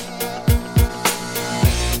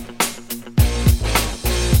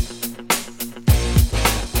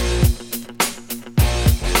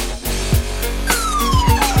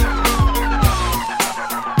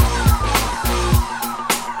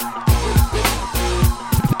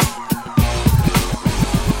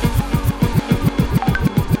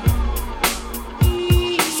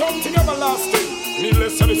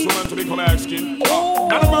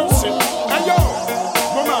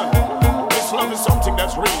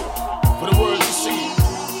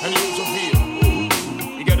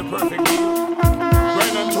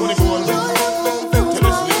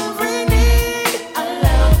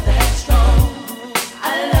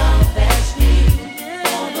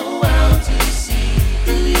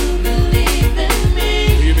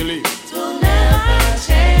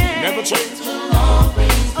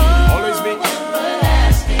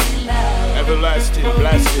 Everlasting,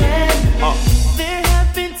 blasting.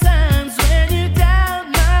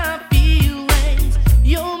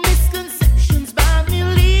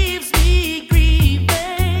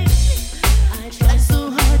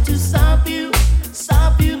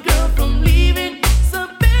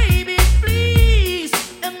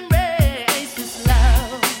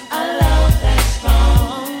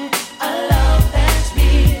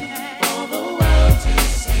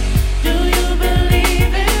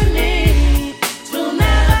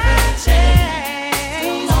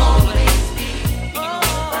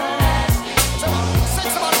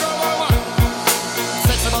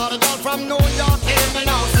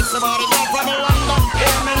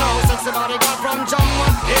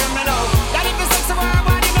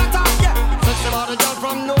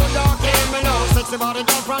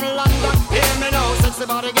 sexy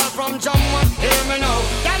body girl from Jamaica. Hear me now.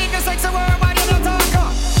 Girl, if you sexy word, why you don't talk?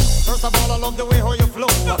 First of all, I love the way how you flow.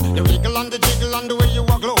 The wiggle and the jiggle and the way you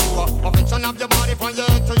a glow. Affection of your body from your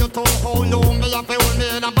head to your toe. Oh no, me a feel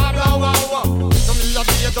me in a bar. To me a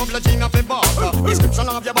be a double G of a bar. Description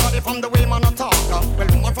of your body from the way man a talk. Well,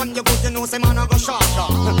 woman from your good, you know say man a go shock.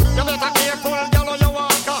 You better careful, girl, how you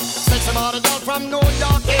walk. Sexy body girl from New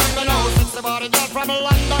York, hear me now. Sexy body girl from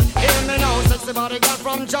London, hear me now. Sexy body girl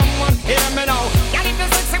from Jamaica, hear me now. Girl, if you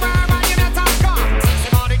sexy word, why you not talk? Sexy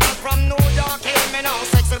body girl from New York, hear me now.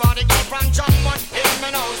 Sexy body girl from Jamaica, hear me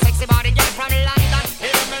now. Sexy body girl from London,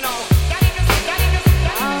 hear me now.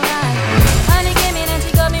 Alright, honey came in and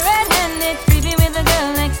she got me red-handed, creepy with the girl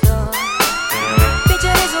next door.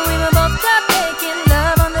 Picture this when we were both up making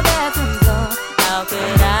love on the bathroom floor. How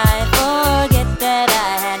could I forget that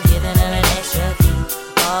I had given her an extra key?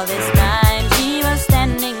 All this time she was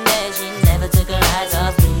standing there, she never took her eyes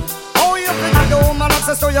off me. Oh, you think the woman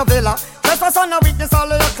access to your villa? Trespass on a weakness,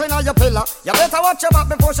 all of your clean on your pillar. You better watch your back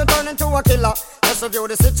before she turn into a killer. Let's review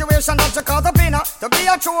the situation that you call the winner. To be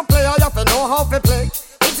a true player, you have to know how to play.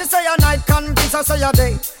 If she say a night, convince her say a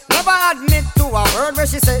day. Never admit to a word where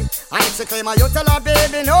she say. And if she claim her, you tell her,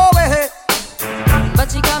 baby, no way.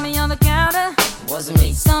 But she caught me on the counter. Wasn't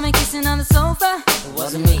me. Saw me kissing on the sofa.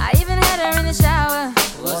 Wasn't me. I even had her in the shower.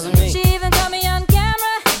 Wasn't me. She even caught me on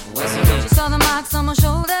camera. Wasn't me. She saw the marks on my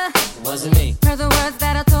shoulder. Wasn't me. Heard the words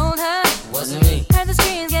that I told her. Wasn't me. Heard the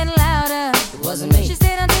screams getting louder. Wasn't me. She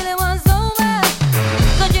stayed until it was over.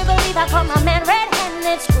 Could you believe I caught my man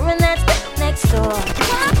red-handed screwing that next door?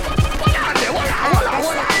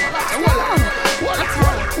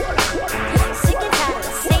 Sick and tired of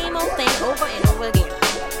the same old thing over and over again.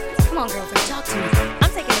 Come on, girlfriend, talk to me.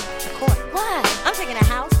 I'm taking it to court. What? I'm taking a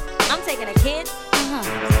house. I'm taking a kid.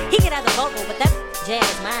 He could have the vocal, but that jazz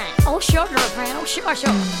is mine. Oh, sure, girlfriend. Oh, sure.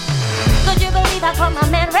 Could you believe I caught my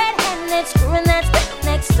man red-handed screwing that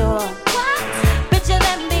next door? What? Picture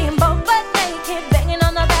them being both but naked, banging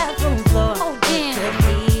on the bathroom floor. Oh, damn.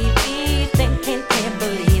 Could he be thinking, can't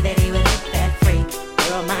believe that he would hit that freak?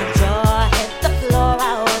 Girl, my jaw hit the floor.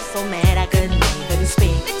 I was so mad I couldn't even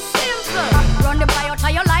speak. It's simple. Run the boy out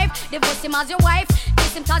of your life, divorce him as your wife.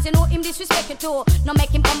 Kiss him cause you know him disrespect you too. Now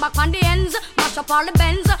make him come back on the ends, mash up all the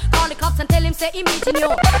bends, call the cops and tell him say he beating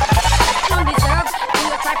you. Don't deserve, do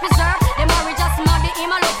you try preserve? The marriage just muddy,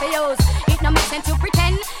 him a love for yours. It no make sense to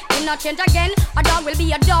pretend, him not change again. A dog will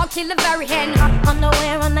be a dog till the very end.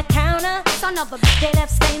 Underwear on the counter, son of a bitch. They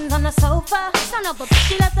left stains on the sofa, son of a bitch.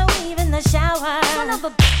 She left the weave in the shower, son of a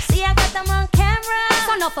bitch. See I got them on camera,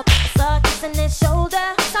 son of a bitch. Saw her kissing his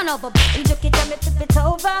shoulder, son of a bitch. and took it and it tipped it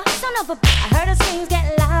over, son of a bitch. I heard her screams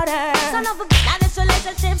getting louder, son of a bitch. Now this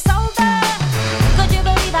relationship's over. Could you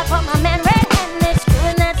believe I caught my man red-handed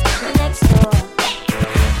screwing that next door?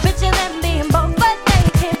 Picture them being both but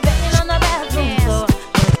naked, banging on the bathroom floor.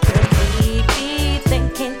 Could he be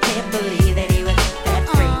thinking, can't believe that he was that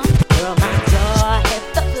freak? Girl, my jaw hit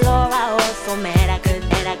the floor. I was so mad I couldn't.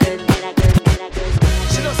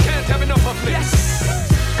 She just can't have enough of me. Yes.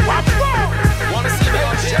 Wanna see me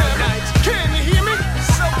on show night? Can you hear me?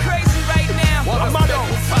 So crazy right now. What a mother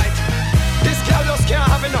who fight. This girl just can't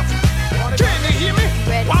have enough. Can you hear me?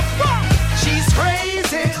 She's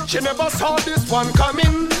crazy. She never saw this one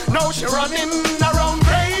coming. Now she running around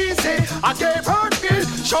crazy. I gave her this.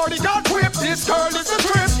 Shorty got whipped. This girl is a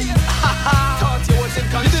trip. Thought you was in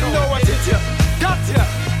control. You didn't know what it is. Got ya.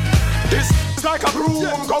 This is like a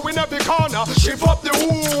broom going every corner. Shift up the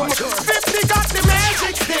womb. 50 got the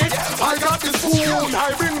magic stick. I got the spoon.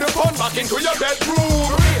 I bring the fun back into your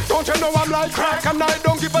bedroom. Don't you know I'm like crack and I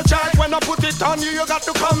don't give a jack. When I put it on you, you got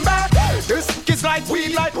to come back. This is like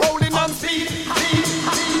weed, like rolling on speed.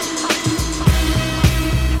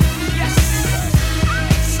 Yes.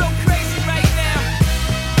 So crazy right now.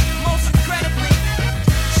 Most incredibly,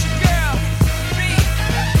 it's your girl, B.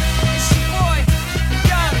 It's your boy,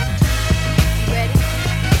 Young. Ready?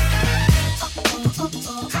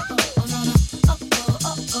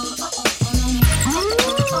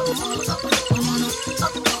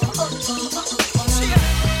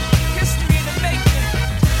 History in the making,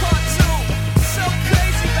 part 2. So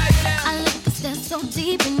crazy right now. I look the steps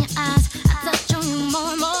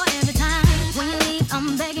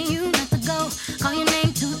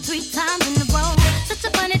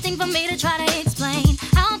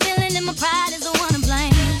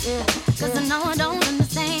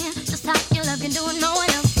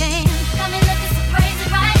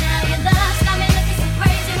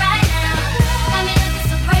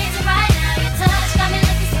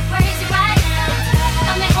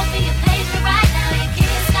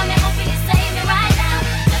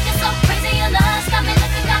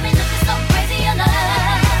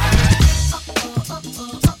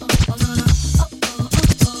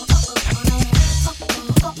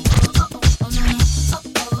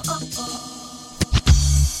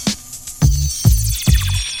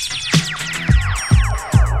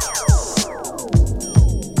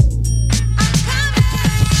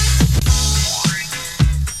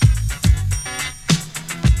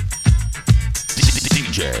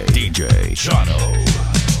DJ Jono.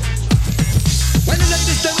 When the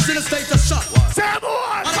ladies dance in a state of shock, say boy,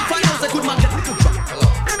 and I find out a good man get little drunk.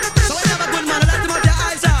 So when you have a good man, let him out your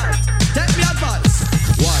eyes out. Take me advice.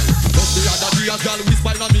 Why? Just the other day a girl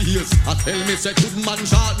whisper in me ears and tell me say good man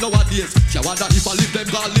short nowadays. She wonder if I live them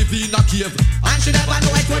girl live in a cave. And she never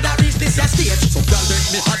know it would have reached this your stage. So girl take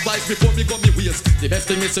me advice before me go me waist. The best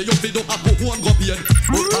thing is say you fi don't have go home go paid.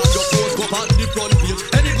 Put on your clothes go on the front page.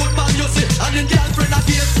 Any good man you see and in girlfriend a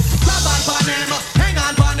case. Grab on for them, hang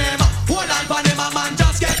on for them, hold on for them, a man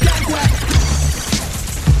just get wet.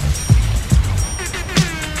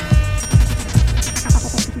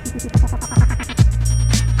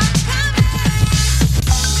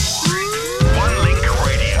 One Link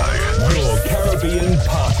Radio, your Caribbean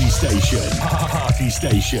party station. Party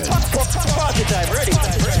station. Party time, ready.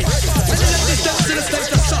 When the ladies dance in a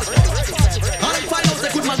state of shock, and I find out a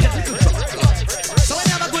good man get little drunk. So when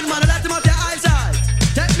you have a good man, let him out your eyes out.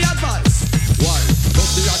 Take me advice. Why?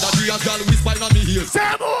 Just the other day a girl whisper in me ears. Say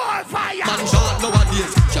more fire. Man short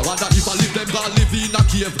nowadays. She wonder if I live them girl live in a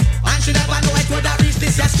cave. And she never know it would have reached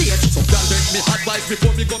this your stage. So girl take me advice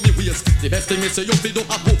before me go me waist. The best thing is say you fi don't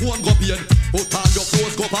have go home go paid. Put on your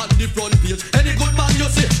clothes go on the front page. Any good man you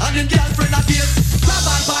see and in girlfriend a case. Grab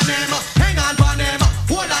on for them, hang on for them,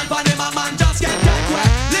 hold on for them, a man just get wet.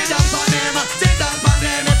 Lay down for them, sit down for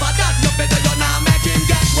them. If I got you better you now make him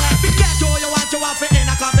get wet. Forget who you want to in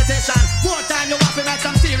a competition. More time you want to make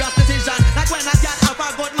some serious decision. Like when I get up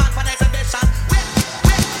a good man for the exhibition.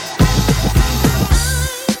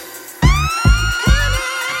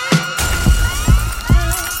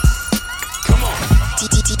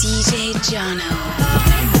 DJ Jono.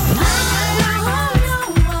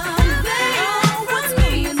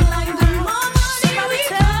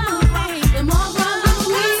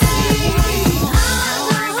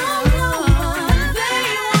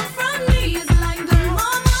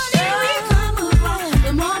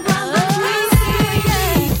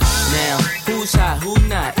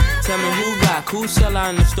 Who sell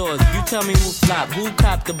out in the stores? You tell me who flop. Who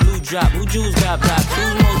cop the blue drop? Who Jews got blocks?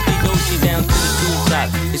 Who's mostly Dolce down to the jewel top?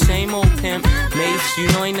 The same old pimp. Mace, you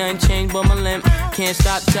know ain't nothing changed but my limp. Can't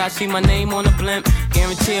stop till I see my name on the blimp.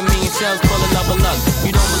 Guarantee a million sales, call it level up.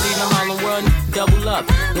 You don't believe in Harlem World? Double up.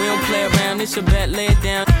 We don't play around, it's a bet, lay it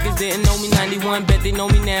down. Niggas didn't know me 91, bet they know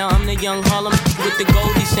me now. I'm the young Harlem with the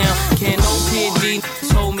Goldie sound. Can't no PD,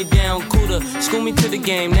 hold me down, cooler. School me to the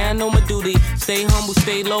game, now I know my duty. Stay humble,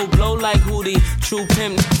 stay low, blow like Hootie. True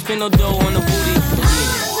pimp, spin no dough on the booty.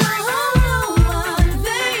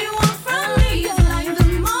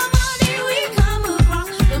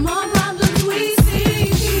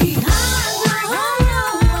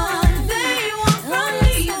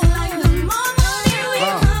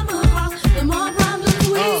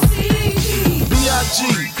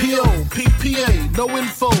 PPA, no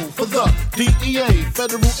info for the DEA.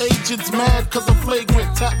 Federal agents mad cause I'm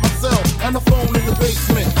flagrant. Tap myself and the phone in the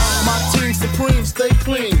basement. My team supreme, stay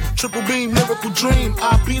clean. Triple beam, miracle dream.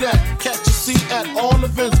 I be that. Catch a seat at all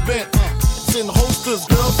events bent. In holsters,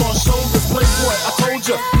 girls on shoulders. Playboy, I told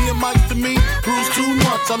ya, me and Mike to me, bruise too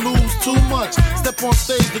much, I lose too much. Step on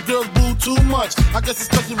stage, the girls boo too much. I guess it's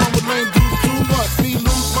cause you run with lame dudes too much. Me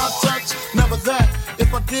lose my touch, never that.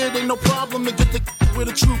 If I did, ain't no problem to get the where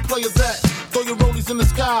the true players at. Throw your rollies in the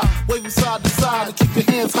sky, waving side to side, and keep your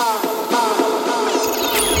hands high.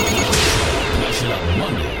 Mash It Up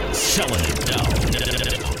Monday, selling it down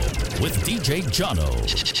with DJ Jono.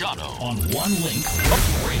 Jono on One Link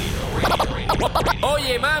Radio. Oh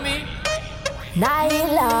yeah, mommy.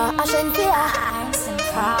 Naila, Ashentia.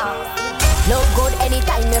 Look good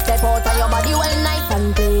anytime you step out of your body well nice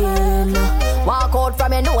and clean. Walk out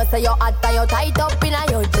from your nose so you're hot and you're tight up in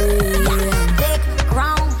your jeans. Thick,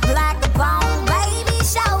 crown, black, brown, baby,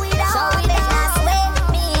 show it out. Show it out. With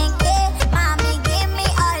me and kid, mommy, give me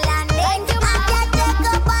all I need. Thank you, I can take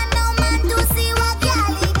up on no man to see what y'all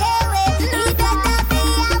do with. He's better be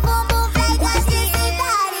a boom boom like a shitty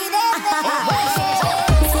daddy there.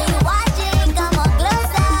 See you watching, come on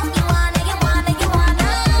closer. You wanna.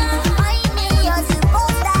 Find me, you're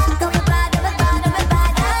supposed to. Come and bad.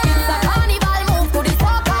 It's a carnival move to the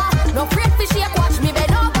soca. No afraid to shake, watch me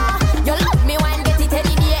bend over. You love me when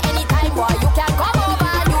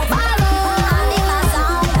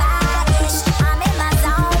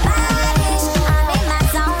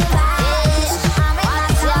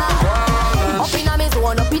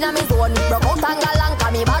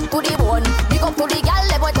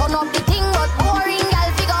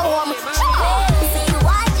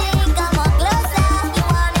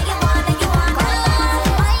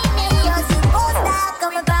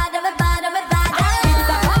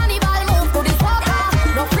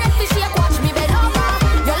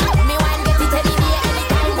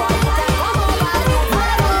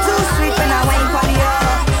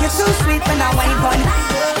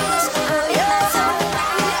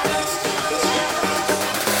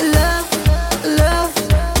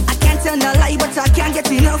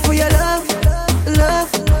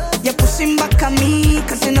over me,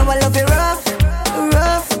 cause you know I love you rough,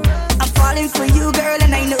 rough. I'm falling for you, girl,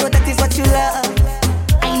 and I know that is what you love.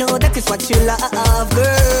 I know that is what you love,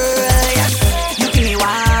 girl. Yes. You give me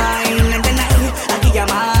wine, and then I give you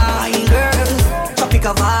mine, girl.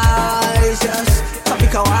 Tropical vibes, yes.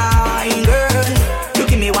 Tropical wine, girl. You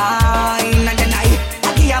give me wine, and then I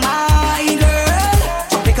give you mine, girl.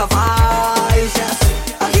 Tropical vibes, yes.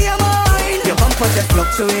 I give you mine. Your bumper just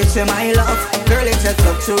fluctuates in my love, girl. It just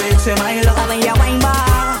fluctuates in my love. When you wine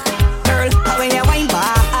back, girl. When you wine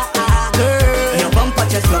back, girl. Your bumper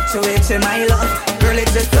just fluctuates in my love, girl. It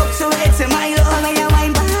just fluctuates in my love. When you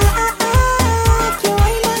wine back, you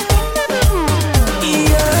wine back.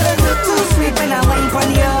 Yeah, you're too sweet when I wine pon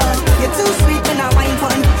you. You're too sweet when I wine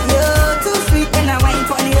pon you. Too sweet when I wine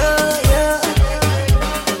pon you.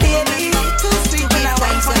 Baby, too sweet when I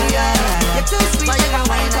wine pon you. You're too sweet when I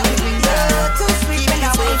wine pon you. Too sweet when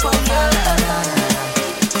I wine pon you.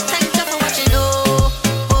 Thank you for what you do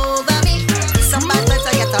over me. Some bad words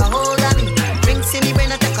I get a hold of me. Drinks in me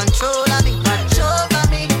brain I take control of me. Watch over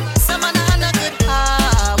me. Some of them a good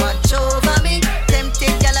heart. Watch over me.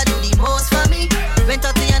 Tempted girl I do the most for me. Went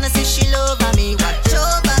out to and say she love me. Watch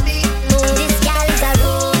over me. This gal is a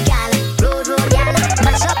rude gal, rude gal.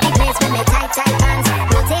 Mash up the place with me tight pants.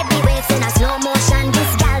 Rotate me waist in a slow motion.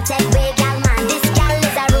 This gal take way gal man. This gal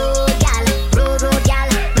is a rude gal, rude gal.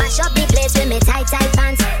 Mash up the place with me tight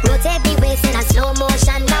pants. Rotate me waist in a slow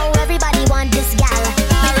motion. Now everybody want this gal.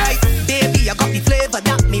 Alright, baby, I got the flavor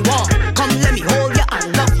that me want. Come let me hold you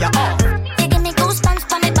and love you all. You give me goosebumps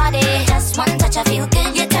for my body. Just one touch I feel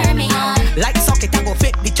good, you turn me on. Like socket I go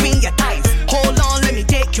fit between your thighs. Hold on, let me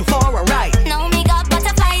take you for a ride. Know me got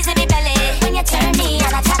butterflies in the belly. When you turn me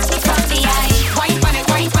and attach me from behind. Wine pon it,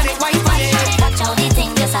 wine pon it, wine pon it. Watch how the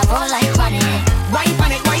thing just a roll like money. Wine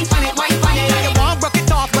pon it, wine pon it, wine pon it. You won't broke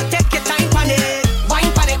it off, but take your time pon it.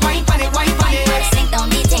 Wine pon it, wine pon it, wine pon it. Sink down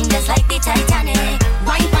the thing just like the Titanic.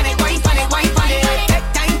 Wine pon it, wine pon it, wine pon it. Take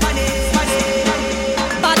time pon it, pon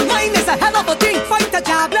it. Bad wine is a hell of a thing. Fight a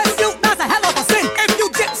job, bless you, that's a hell of a sin. If you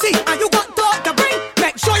gypsy and you got talk to bring,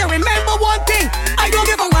 make sure you remember one thing. I don't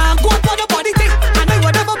give a damn, go for the body thing. And I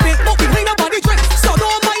whatever big, but we ain't nobody drink. So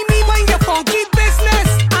don't mind me, mind your funky business.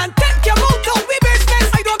 And take your mouth out we business.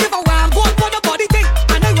 I don't give a damn, go for the body thing.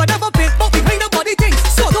 And I whatever big, but we ain't nobody thing.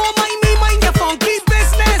 So don't mind me, mind your funky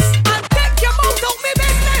business. And take your mouth out me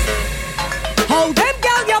business. Hold them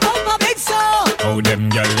girl, your bumper big so. How them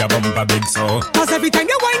girl ya bumper big so? Cause every time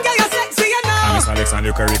you wine, girl, you're sexy I'm enough. Miss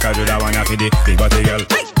Alexander Curry, cause you the one for the big body girl,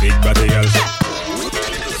 big body girl.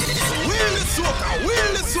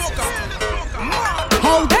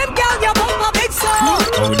 Hold them girl, your bumper big so.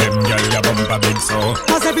 How them girl ya bumper big so?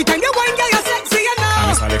 Cause every time you wine, girl, you're sexy I'm enough.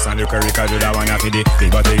 Miss Alexander Curry, cause you the one for the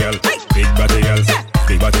big body girl, big body girl,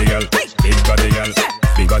 big body girl, big body girl,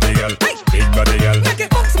 big body girl, big body girl. Make it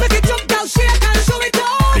bounce, make it jump, girl, shake and show it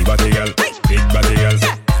off. Big body girl, big body girl,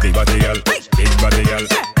 big body girl, big body girl,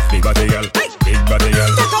 big body girl, big body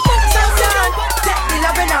girl. Take a bounce outside, take me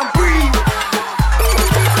loving and breathe.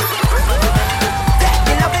 Take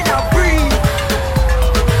me loving and breathe.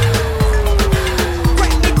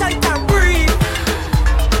 Break me tight and breathe.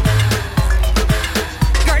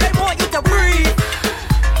 Girl, I want you to breathe.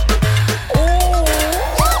 Oh,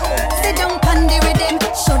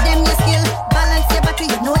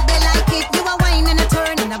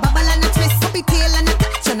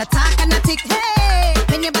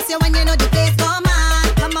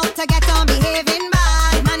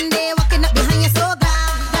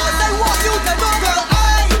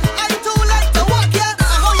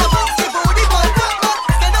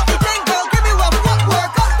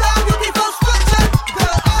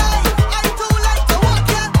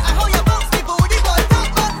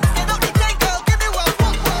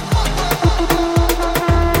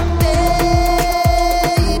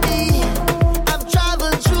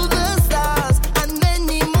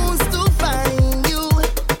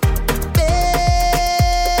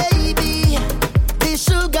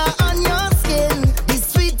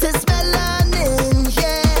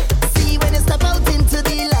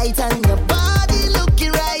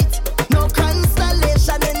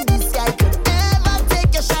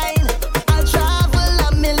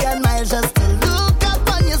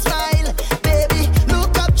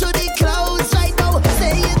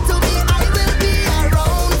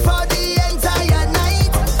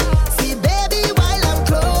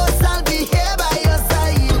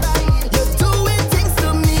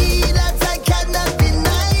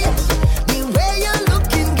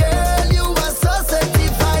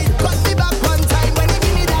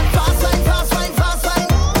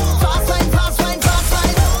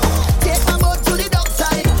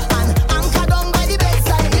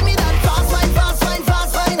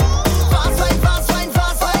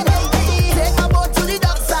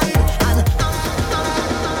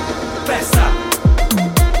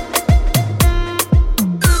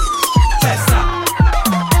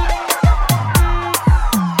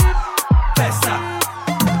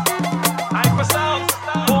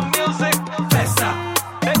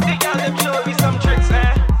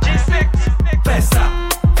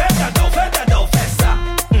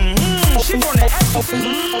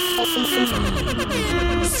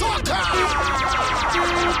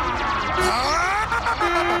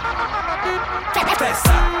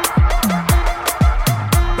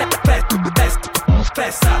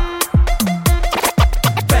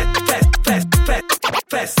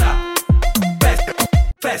 festa, festa,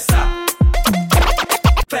 festa,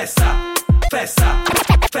 festa, festa,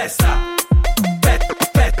 festa,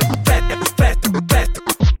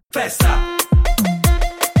 festa.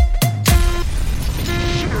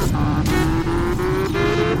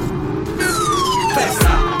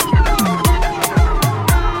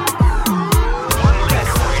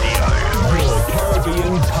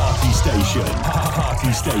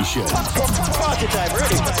 Party station. Party time,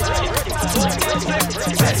 ready?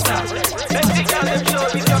 Festa. Let's take out them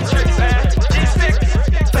shows with some tricks, man.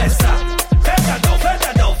 Festa. Festa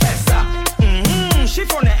do, festa. She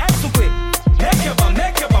from the X to quit. Make your bum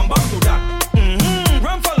back to that.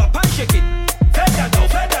 Run full up and shake it. Festa do,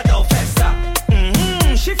 festa.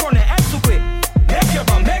 She from the X to quit. Make your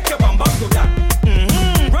bum back to that.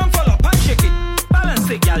 Run full up and shake it. Balance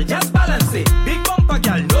it, girl, just balance it. Big bumper,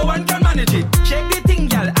 girl, no one can manage it. Check the thing,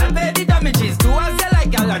 girl, and pay the damages. Do as you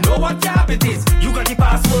like, girl, I know what your habit is. You got the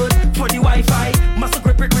password for the Wi-Fi. Must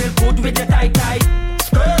grip it real good with your tight.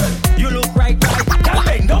 Skirt, you look right. Girl,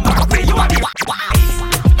 bend no back way, you are the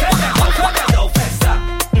festa.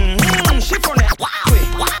 She from the way.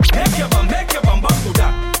 Make your bum back to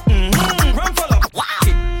that. Run full of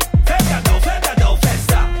it. Festa do,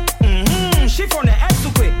 festa. She from the X to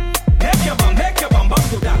quit. Make your bum back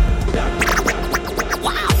to that.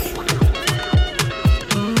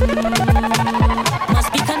 Must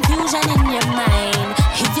be confusion in your mind.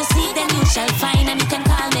 If you see, then you shall find, and you can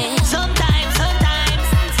call me. Sometimes,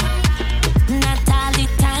 not all the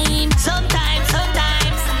time. Sometimes.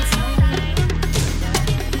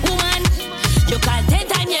 Woman, you called 10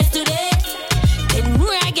 times yesterday, 10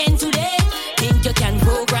 more again today. Think you can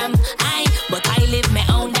program but I live my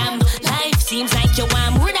own damn life. Seems like you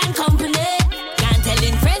want more than company. Can't tell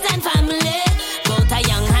in friends and family. Both a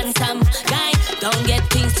young handsome guy. Don't get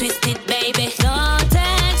things twisted, baby. Don't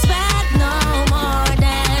expect no more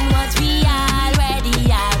than what we already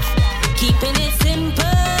have. Keeping it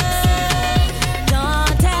simple.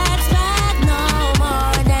 Don't expect no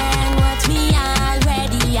more than what we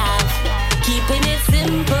already have. Keeping it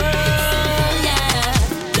simple, yeah.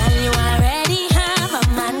 Girl, you already have a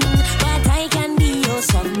man, but I can be yours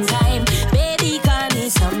sometime. Baby, call me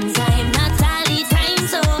sometime, not all the time.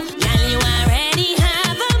 So, girl, you already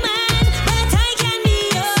have a man, but I can be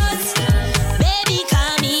yours. Baby,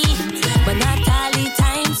 call me, but not all the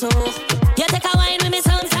time. So, you take a wine with me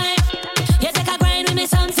sometime. You take a grind with me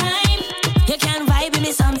sometime. You can vibe with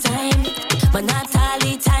me sometime, but not all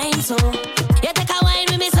the time. So, you take a wine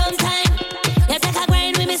with me sometime. You take a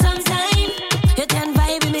grind with me sometime. You can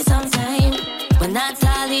vibe with me sometime, but not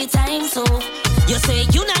all the time. So, you say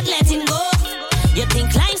you not letting go. You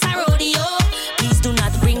think life's a rodeo. Please do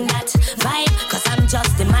not bring that vibe, cause I'm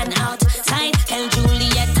just the man outside. Tell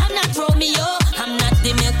Juliet I'm not Romeo. I'm not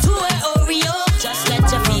the milk to a Oreo. Just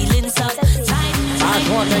let your feelings subside. As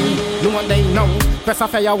one day, no one day now. Press a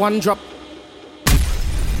fire one drop.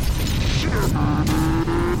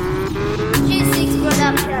 G6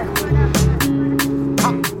 production.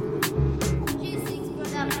 G6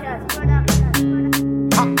 production.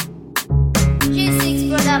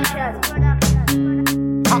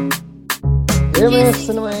 You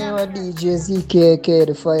listen to my DJ ZKK,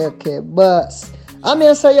 the Fire K Boss. I'm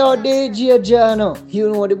here say yo DJ Jano. You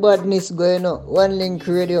know the badness going on. One Link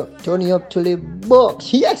Radio. Turn you up to the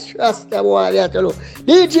box. Yes, Rasta boy, I tell you.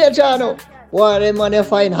 DJ Jano. Why them man they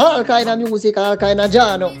find all kind of music, all kind of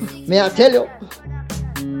Jano. May I tell you?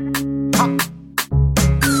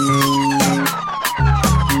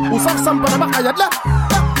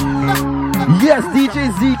 Yes,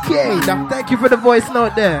 DJ ZK. Thank you for the voice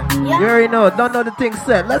note there. You already know. Don't know the thing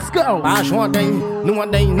said. Let's go. Bash one day, no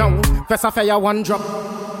one day now. Press a fire one drop.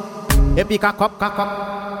 Epic a cup.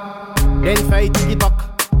 Then fight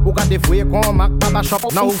TikTok. Who got the free come back Baba shop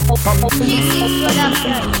now?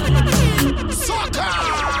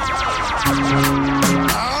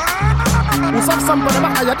 Who's up some for the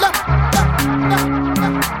back of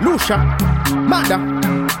Lucia, Mada,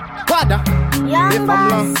 Wada. Young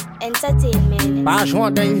Bass Entertainment. Bash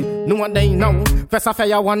one day, no one day now. Press a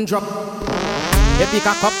fire one drop. Epic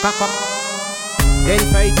a cup. Then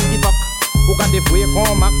fight TikTok. Who got the free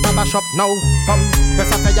come back Baba shop now? Come,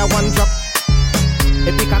 press a fire one drop.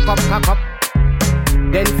 Epic a cup.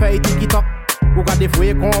 Then fight TikTok. Who got the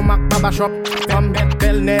free come back Baba shop? From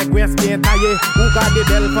bell neck west paint taille. Who got the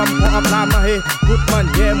bell from pour up la mahe? Good man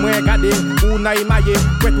yeah moi gade. Who na imaye?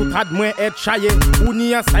 Where to tad moi head chaye. Who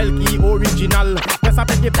ni a style qui original? Press a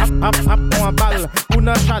petit pap on ball. Who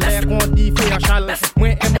na chalet qu'on dit fait un chal. Moi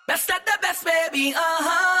aime. That's not the best baby,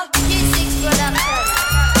 G6 production.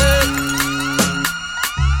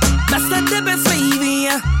 That's not the best baby.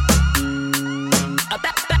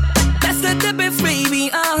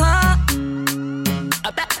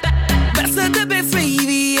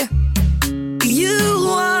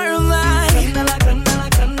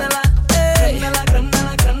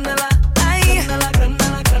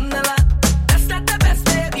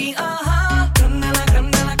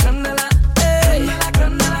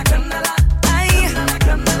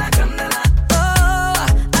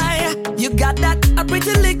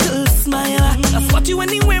 pretty little smile. I spot you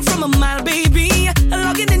anywhere from a mile, baby.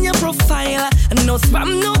 Logging in your profile. No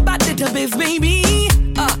spam, no bad database, baby.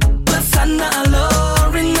 Plus I'm not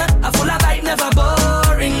alluring. I full of light, never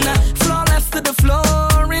boring. Flawless to the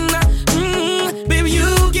flooring. Baby,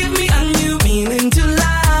 you give me a new meaning to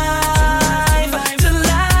life. To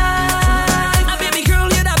life. Baby girl,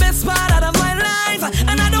 you're the best part out of my life.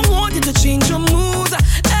 And I don't want you to change your moves.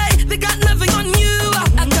 Hey, they got nothing on you.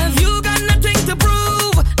 Cause you got nothing to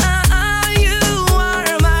prove. You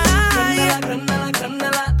are mine.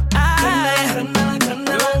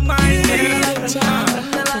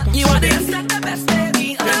 You are the best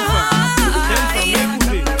baby.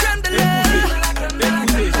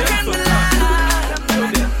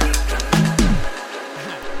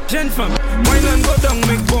 Gentlemen, wine and go down,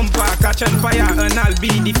 make bumper, catch on fire, and I'll be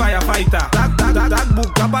the firefighter. That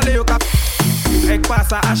book, kabale yo kap. Ek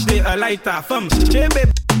pasa Ashley a lighter. Femme, chebe.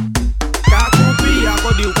 Kakupi,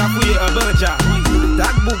 akodi yo kapuye a banja.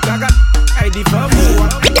 That book, I got ID for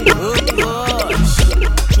Oh gosh,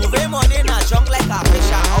 Juve money na junk like a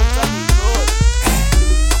fish out of the road.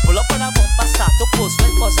 Pull up on a bumper, start to post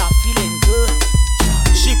when cause I'm feeling good.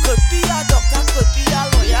 She could be a doctor, could be a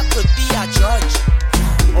lawyer, could be a judge.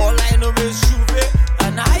 All I know is Juve,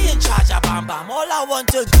 and I in charge of Bam Bam. All I want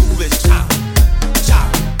to do is chow, chow,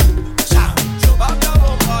 chow. Jump up the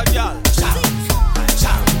bumper, girl. Chow,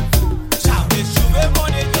 chow, chow. It's Juve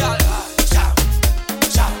money, girl. Chow,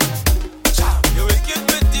 chow, chow. You wicked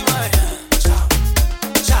with the man. Chow,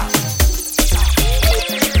 chow, chow.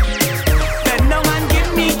 Bend down and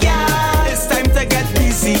give me, girl. It's time to get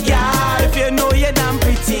busy, girl. If you know you're damn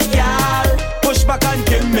pretty, girl, push back and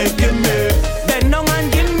give me, give me. Bend down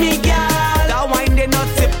and give me, girl. That wine they not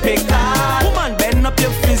typical. Woman, bend up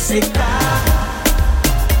your physical.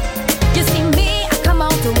 You see me, I come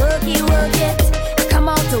out to work it. I come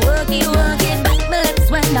out to work it. Bite my lips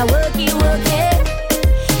when I work it.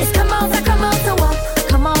 It's come out to walk.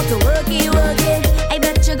 Come out to work it. I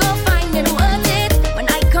bet you go find it worth it when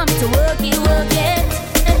I come to work it.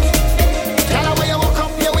 Tell her where you walk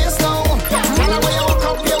up your waist now. Tell her where you walk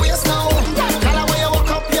up your waist now. Tell her where you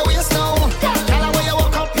walk up your waist now. Tell her where you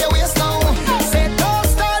walk up your waist now. Say don't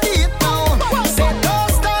study it now. Say don't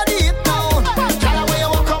study it now. Tell her where you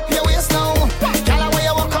walk up your waist now. Tell her where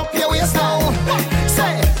you walk up your waist now.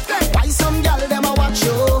 Say why some gal them a watch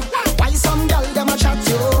you? Why some gal them a chat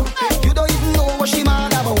you? You don't even know what she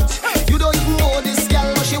mad about. You don't even know this gal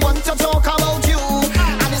what she want to talk about you.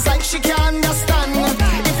 And it's like she can't understand.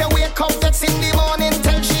 If you wake up that's in the morning,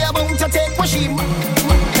 tell she about to take what she.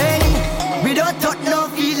 Hey, we don't talk no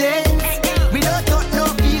feelings. We don't talk no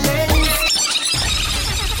feelings.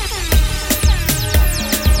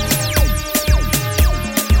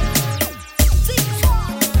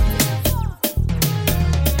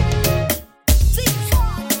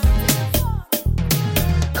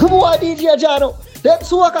 Come on, DJ Jano. Them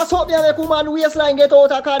soakers up there make woman waistline get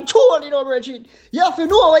out of control, you know, Bridget. You have to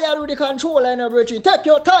know what you do with the controller, you know, Bridget. Take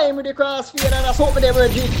your time with the crossfade and that's up with the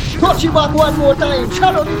Bridget. Touch it back one more time.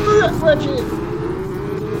 Shadow the brake, Bridget.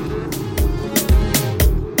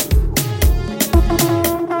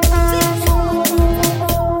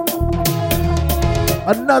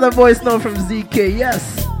 Another voice note from ZK,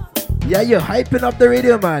 yes. Yeah, you're hyping up the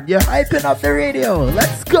radio, man. You're hyping up the radio.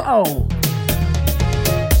 Let's go.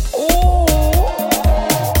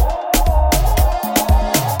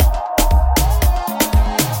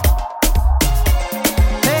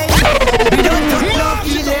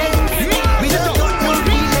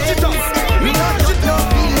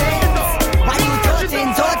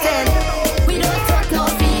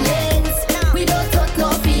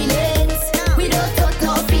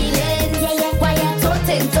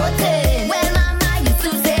 Well, mama used to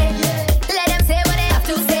say, let them say what they have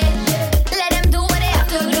to say.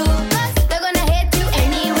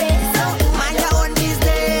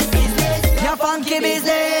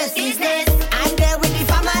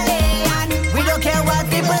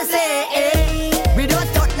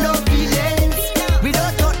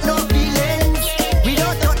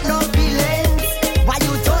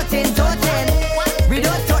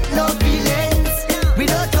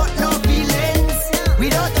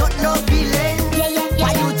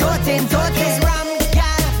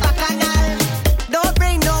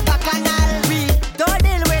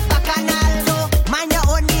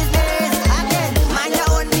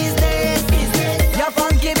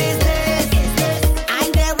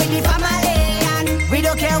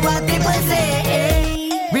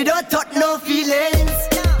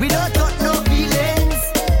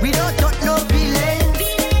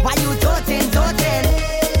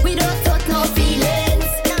 no feelings.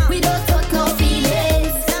 We don't talk no feelings.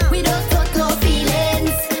 We don't talk no feelings.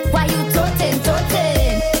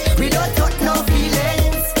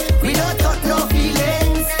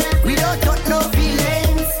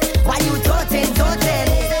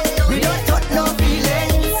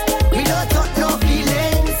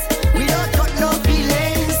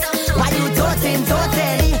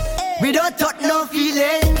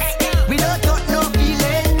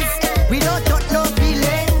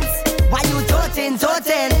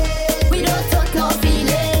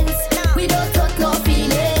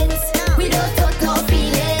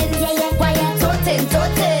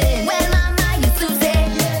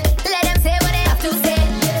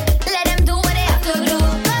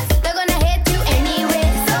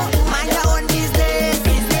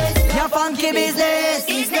 monkey business.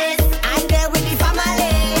 I'm there with the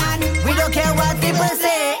family, and we don't care what people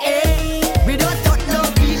say. We don't touch no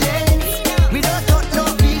feelings. We don't touch no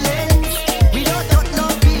feelings. We don't touch no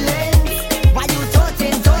feelings. Why you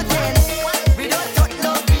touching? We don't touch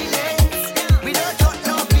no feelings. We don't touch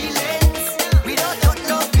no feelings. We don't touch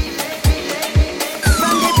no feelings.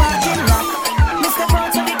 From the parking lot, Mr.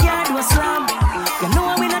 Bounce of the car do a slam. You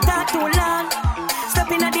know we not talk too long.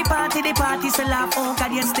 Stepping at the party say laugh. Oh,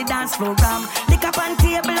 God, yes, the dance program. Lick up on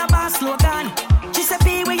table, a bar slogan. She say,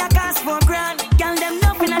 pay where you cost for grand. Girl, them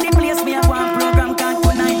nothing at the place, me have one program. Can't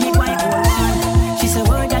go night, me quite go on. She say,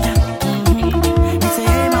 oh, dada. Me say,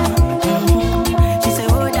 hey, mama. She say,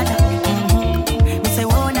 oh, dada. Me say,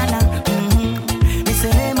 oh, nana. Me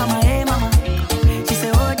say, hey, mama, hey, mama. She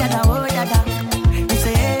say, oh, dada, oh, dada. Me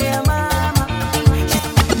say, hey, mama.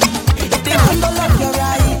 If the handle of your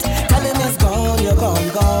right, tell him it's gone, you're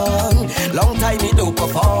gone. Long time he do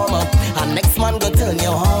perform, and next man go turn you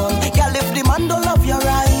on. Girl, if the man don't love you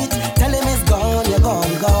right, tell him it's gone, you're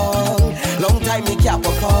gone. Long time he can't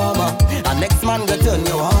perform, and next man go turn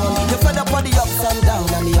you on. You fed up on the ups and down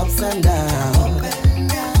and the ups and down.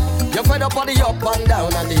 You fed up on the up and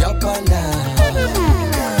down and the up and down.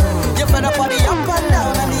 You fed up on the up and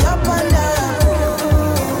down and the up and down.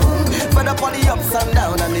 Fed up on the ups and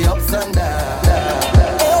down and the ups and down.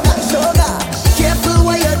 Oh, my sugar, careful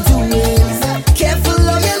what you're doing. Careful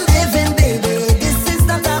how you're living, baby. This is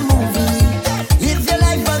not a movie. Live your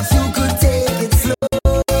life, but you could take it slow.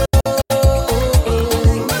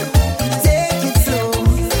 Take it slow.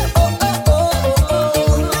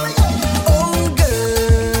 Oh,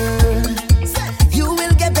 girl. You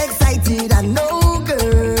will get excited, I know,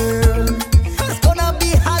 girl. It's gonna be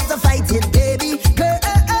hard to fight it, baby. Girl,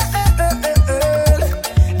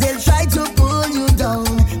 they'll try to pull you down,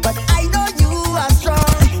 but I know you are strong.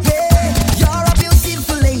 Yeah, you're a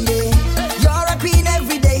beautiful lady. You're a queen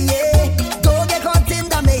every day. Yeah, don't get caught in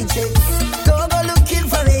the matrix. Don't go looking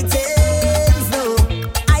for ratings. No,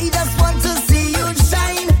 I just want to see you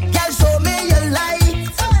shine. Girl, show me your light.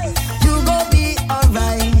 You gon' be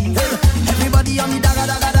alright. Everybody on the daga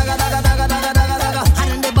daga daga daga daga daga daga daga,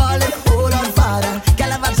 and they ballin', hold on, father.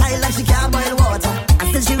 Girl have a child like she can't boil water, and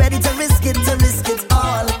still she ready to risk it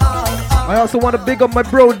all. I also want to big up my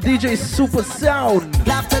bro DJ Super Sound.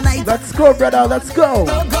 Laugh tonight. Let's go, brother. Let's go.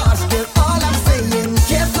 Oh gosh, girl, all I'm saying,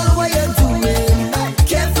 careful what you're doing.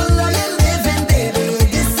 Careful how you're living, baby.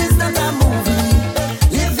 This is not a movie.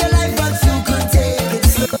 Live your life, but you could take it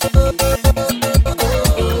slow.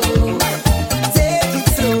 Take it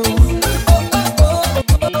slow.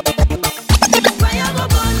 Fire go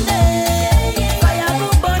Bundy. Fire go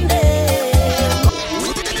Bundy.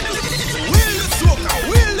 Will the soca,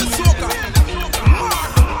 will the soca.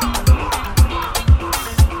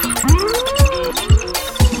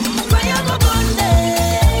 Fire go Bundy.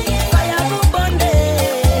 Fire go Bundy.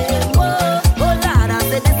 Whoa, oh Lord, I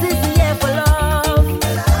said this is the year for love.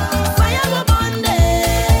 Fire go Bundy.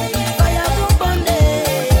 Fire go Bundy.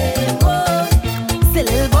 Whoa, still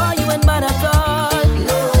little boy, you ain't bad at all.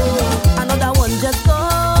 Another one just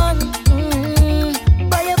gone.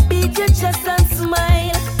 Boy, you beat your chest and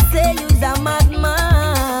smile. Say you's a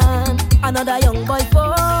madman. Another young boy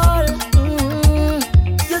fall.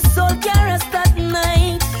 Your soul can't rest at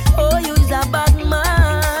night. Oh, you's a bad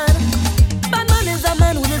man. Bad man is a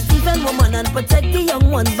man who just defend woman and protect the young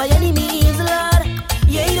ones by any means, Lord.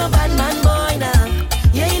 You ain't no bad man, boy, nah.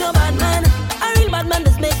 You ain't no bad man. A real bad man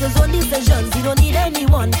just make his own decisions. He don't need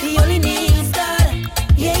anyone. He only needs God.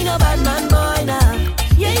 You ain't no bad man, boy, nah.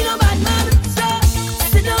 You ain't no bad man. So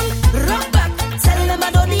sit down, rock back. Tell them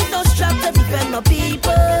I don't need no strap to defend my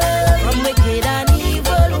people from wicked and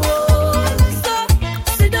evil. Whoa. So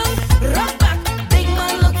sit down, rock back. Big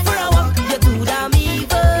man, look for a walk. You're too damn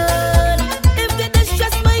evil. If they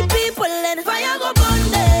distress my people, then fire go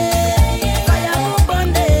Bundy. Fire go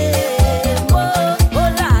Bundy. Whoa, oh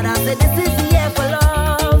Lord, I said this is the year for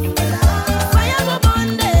love. Fire go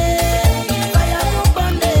Bundy. Fire go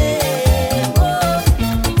Bundy. Whoa,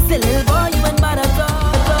 still little boy, you ain't bad at all.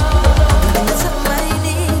 You give me something I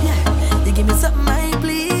need. You give me something I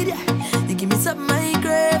bleed. You give me something I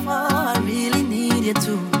crave. Oh, I really need you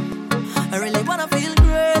too. I really wanna feel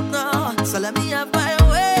great now. So let me have my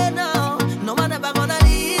way now. No one ever gonna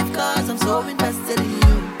leave, cause I'm so invested in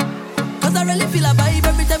you. Cause I really feel a vibe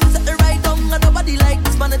every time you set the right down. And nobody like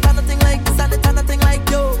this man, it's nothing like this, and it's nothing like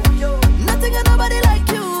you. Nothing and nobody like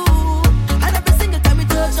you. And every single time we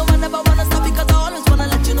touch, no one ever wanna stop, because I always wanna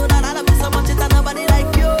let you know that I love you so much, it's nobody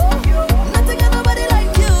like you. Nothing and nobody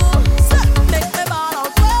like you. So make me ball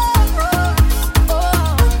out.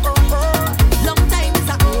 Long time is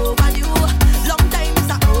a overdue. Long time is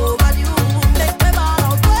a overdue.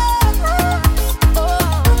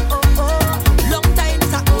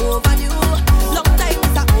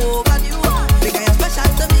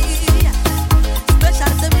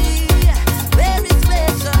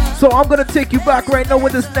 So I'm gonna take you back right now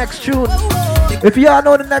with this next tune. If y'all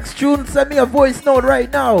know the next tune, send me a voice note right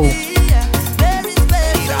now.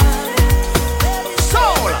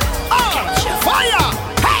 Soul, fire,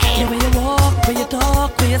 hey! The way you walk, way you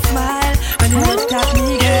talk, way you smile, when you look at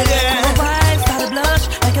me, girl, I'm wild, start to blush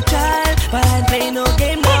like a child, but I ain't playing no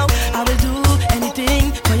game now. I will do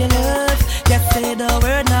anything for your love. Just say the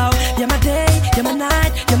word now. You're my day, you're my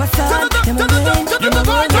night, you're my sun, you're my rain, you're my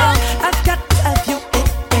world now. I've got to have you,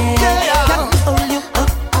 got to hold you up.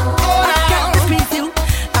 I've got to squeeze you.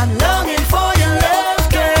 I'm longing for your love,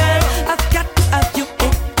 girl. I've got to have you,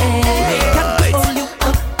 got to hold you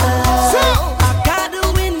up. I gotta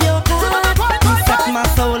win your heart. You set my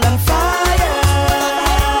soul on fire.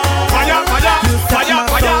 Fire, fire, you set fire,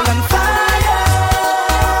 my fire. Soul on fire.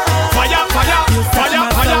 Fire, fire, you set fire, my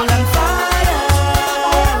fire. Soul on fire.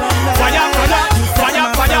 Fire, fire, you set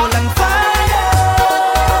fire, my fire.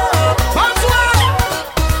 Soul on fire.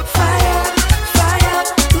 Fire, fire.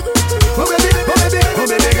 Oh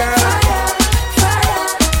baby girl. Fire, fire.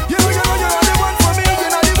 You know you're the one for me. You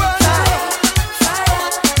know the one.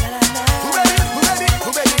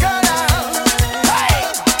 Oh baby girl. Hey.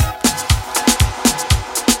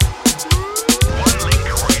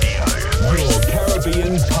 Your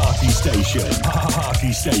Caribbean party station.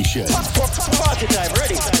 Party station. Party time,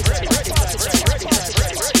 ready.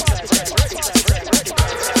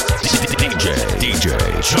 DJ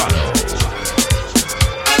Chano.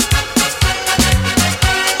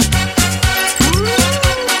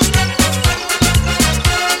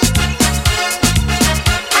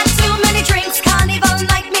 Too many drinks, can't even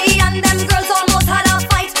like me, and them girls almost had a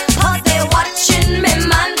fight, 'cause they watching me,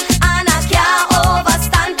 man, and I can't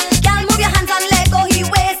overstand. Girl, move your hands and let go he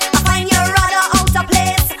waist. I find you rather out of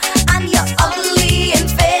place, and you're ugly in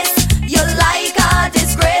face. You like a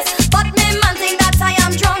disgrace, but me man think that I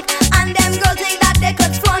am drunk, and them girls think that they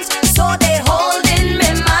could front. So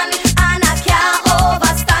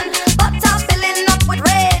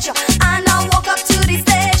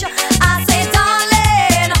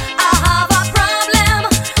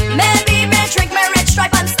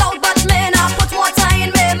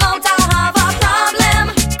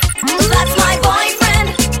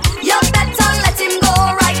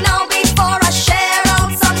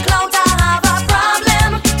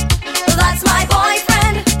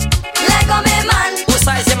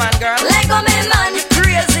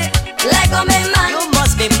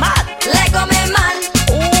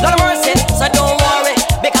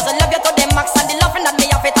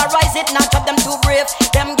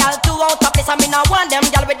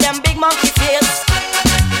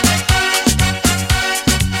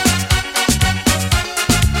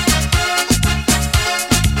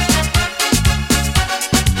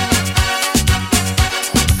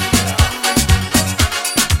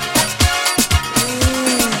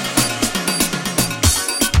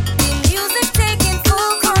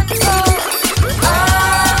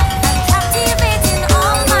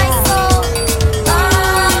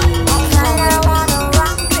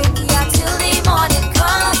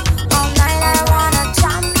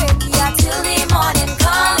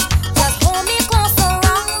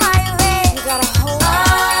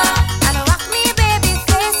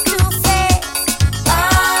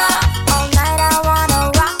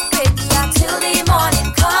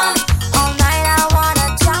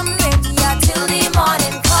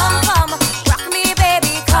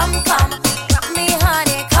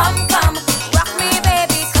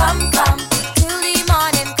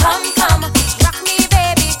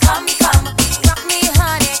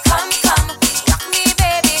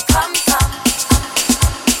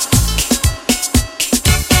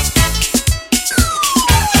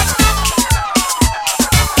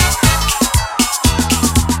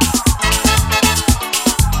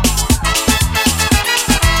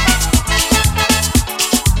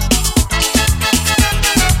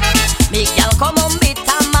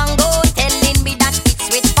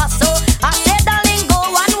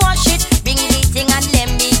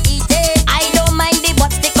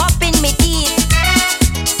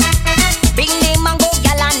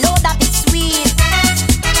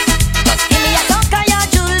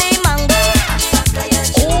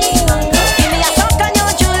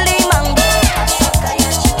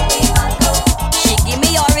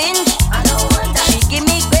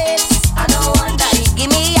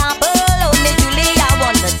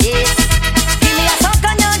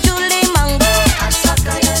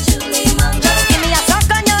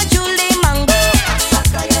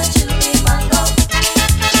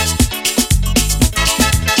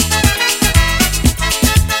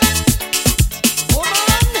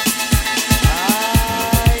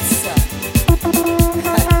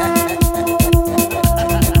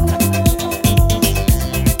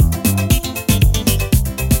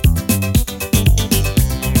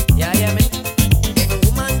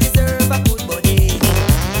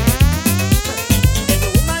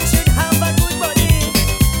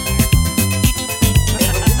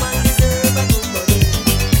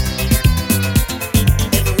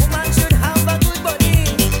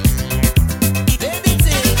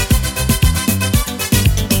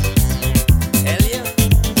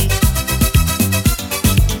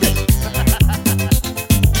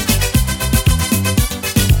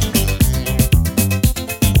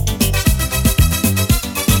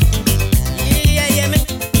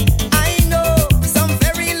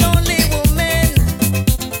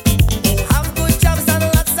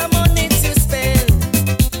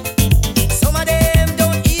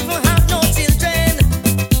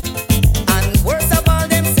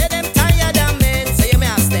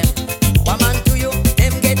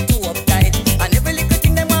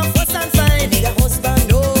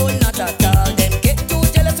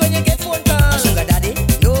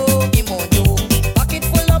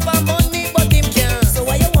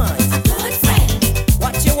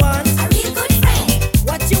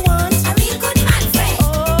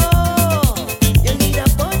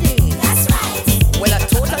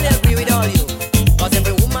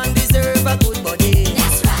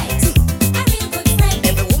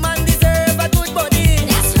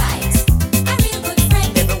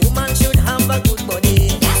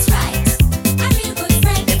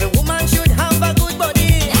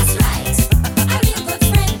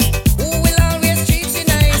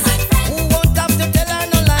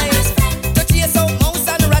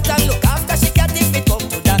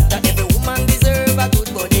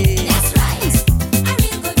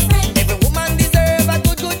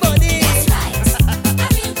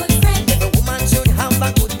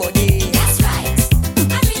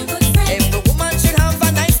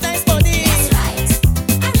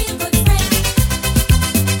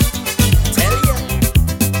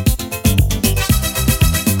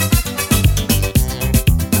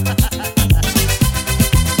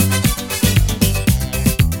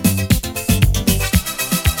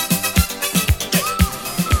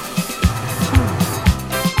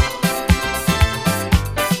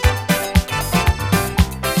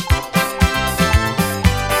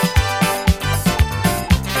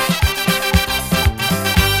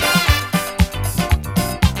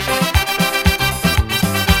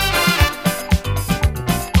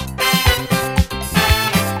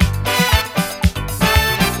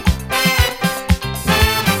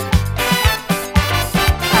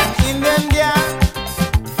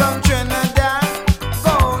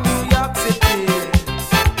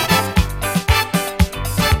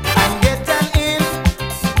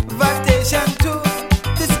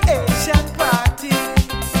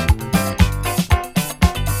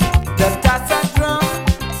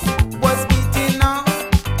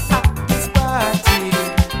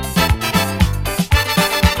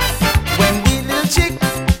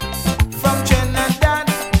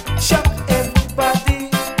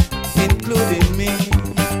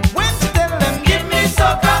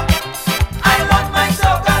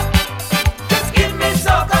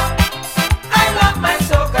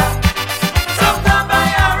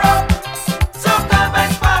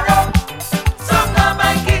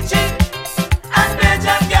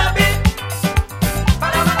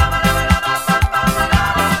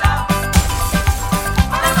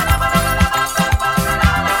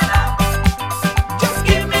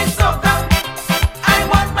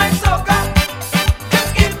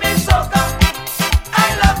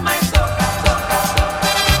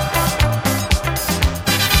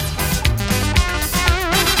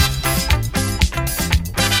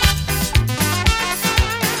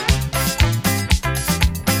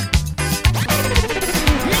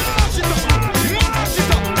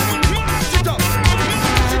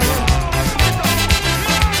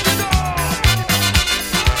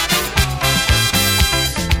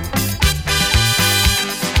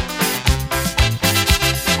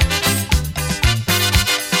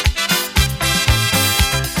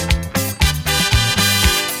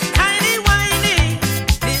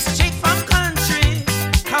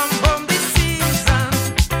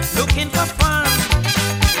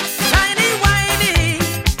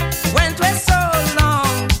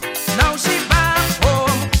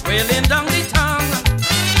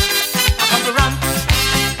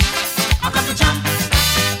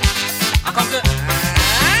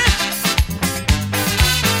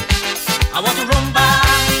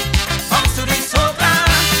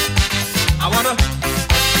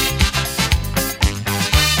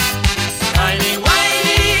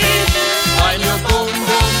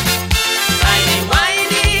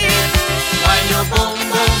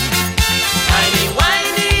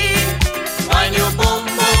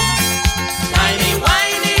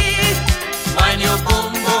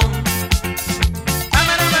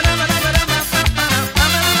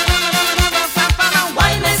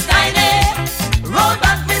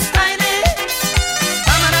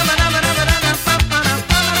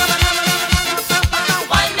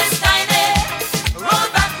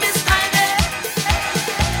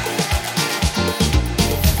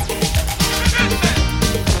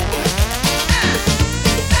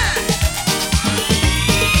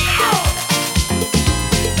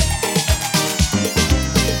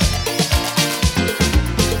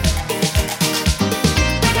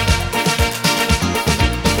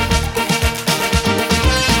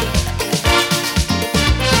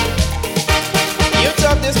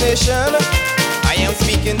nation, I am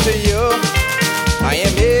speaking to you. I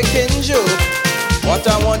am making joke. What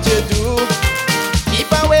I want you to do,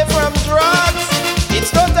 keep away from drugs.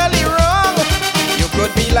 It's totally wrong. You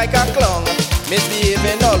could be like a clown,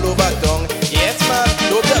 misbehaving all over town. Yes, man,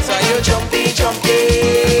 dope that's how you jumpy.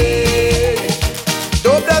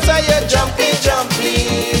 Dope that's how you jumpy.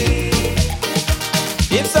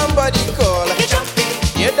 If somebody call,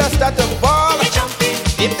 you just start to ball.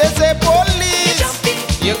 If they say police,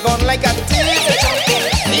 you're gone like a thief.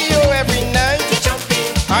 See you every night,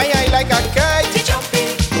 high like a kite.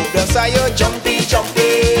 Dope that's how you jumpy.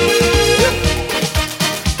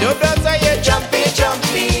 Dope that's how you jumpy.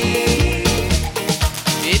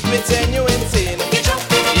 It will send you insane. It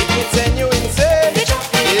will send you insane.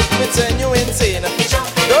 It will send you insane.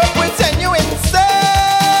 Dope will send you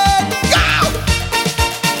insane. Go!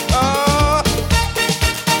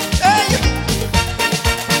 Hey!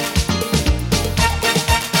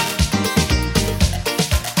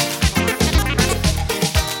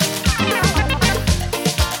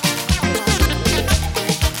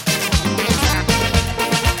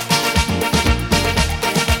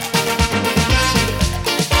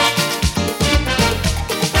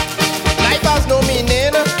 Life has no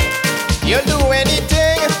meaning. You'll do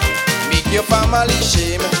anything, make your family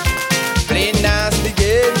shame. Play nasty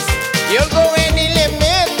games. You'll go any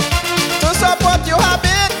limit to support your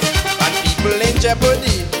habit. And people in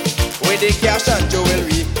jeopardy with the cash and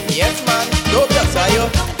jewelry. Yes, man, dope that's how you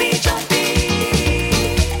jumpy.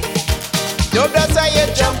 Dope that's how you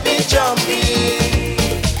jumpy.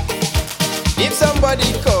 If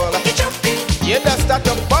somebody call, you just start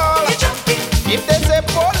to ball. If they say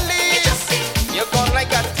police, you're gone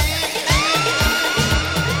like a thief.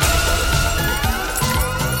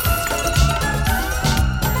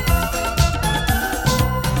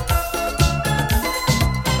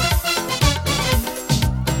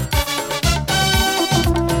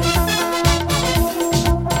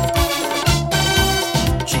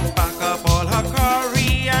 She pack up all her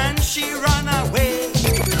curry and she run away.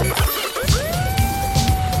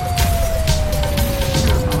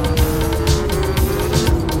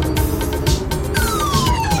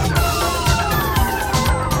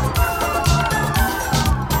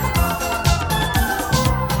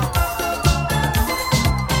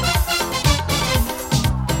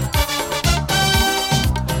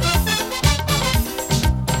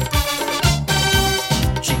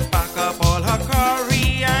 She pack up all her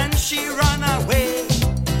curry and she run away,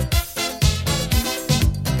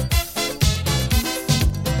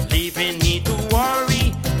 leaving me to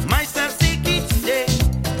worry myself sick each day.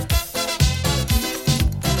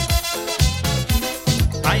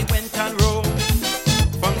 I went and roamed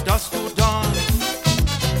from dusk to dawn,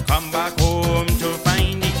 come back home to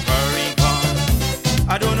find the curry gone.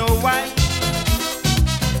 I don't know why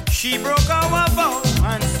she broke our vow,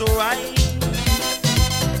 and so I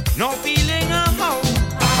no feeling a how.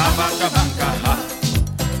 I have a tabanka ha,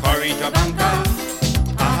 curry tabanka.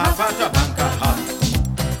 I have a tabanka ha,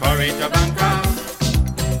 curry tabanka.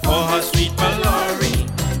 For her sweet palori,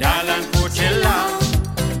 dal and pochilla,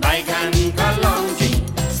 baigan kalonji,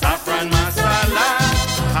 saffron masala.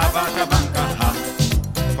 I have a tabanka ha,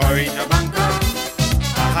 curry tabanka.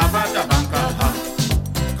 I have a tabanka ha,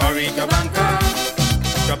 curry tabanka.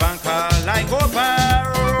 Tabanka like opal,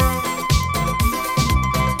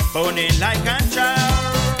 bone like anchor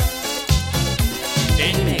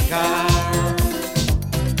in the car.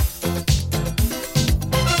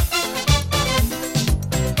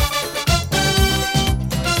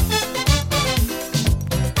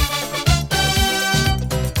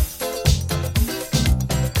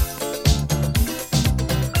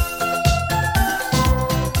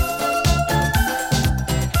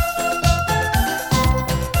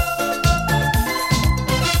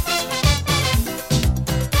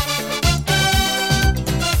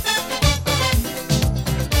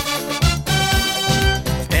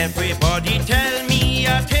 Everybody tell me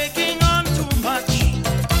you're taking on too much,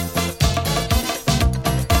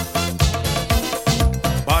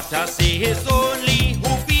 but I say it's only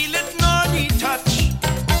who feel it, not the touch.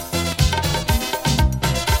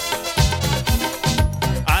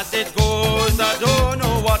 As it goes, I don't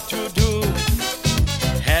know what to do.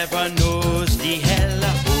 Heaven knows the hell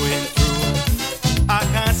I'm going through. I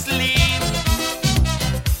can't sleep,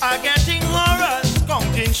 I'm getting horrors,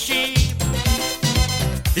 counting sheep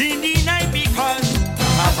in the night because I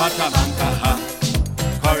have a tabanka ha,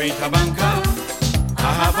 curry tabanka. I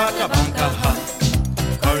have a tabanka ha,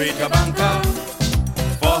 curry tabanka.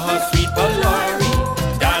 For her sweet palori,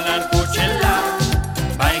 dal and pochilla,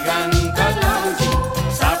 baigan kalonji,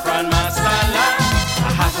 saffron masala. I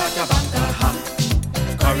have a tabanka ha,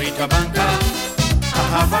 curry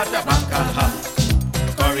Ava Tabanka,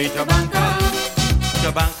 Curry Tabanka,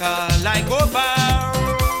 Tabanka like opal,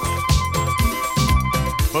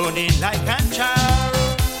 burning like anchor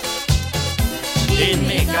in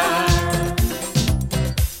Mega.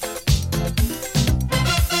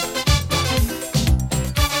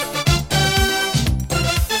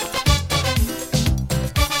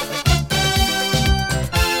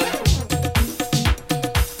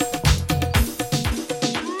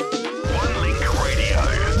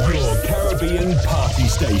 Party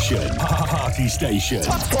station. Party station.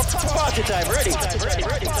 Party time, ready.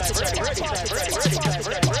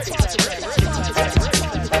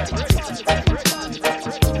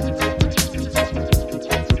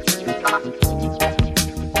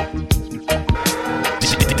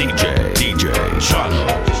 DJ Shano.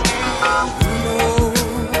 Who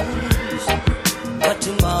knows what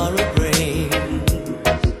tomorrow brings?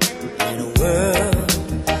 In a world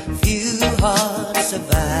few hearts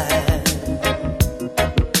survive.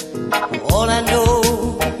 All I know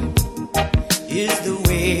is the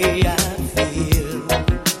way I feel.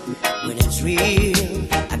 When it's real,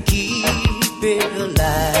 I keep it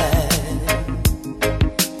alive.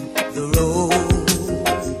 The road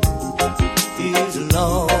is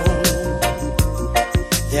long.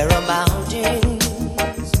 There are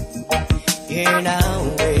mountains in our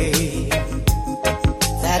way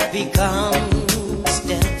that become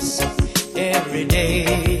steps every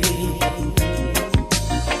day.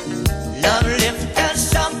 Love lift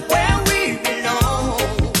us up where we belong,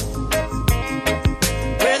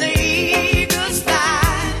 where the eagles fly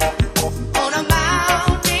on a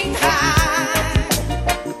mountain high.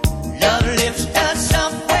 Love lifts us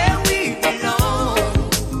up where we belong,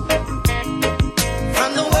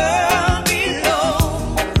 from the world below,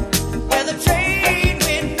 where the trade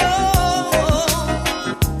wind goes.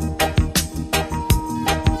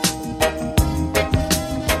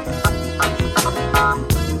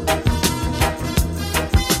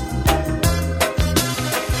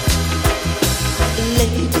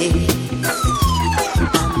 Lady,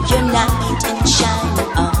 I'm your knight in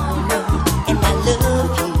shining armor, and I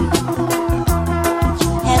love you.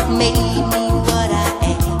 You have made me what I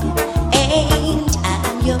am, and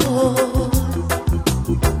I'm yours.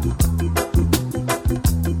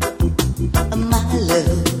 My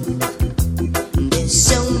love, there's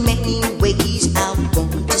so many ways I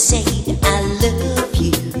want to say I love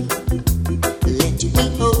you. Let me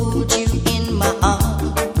hold you in my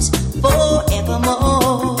arms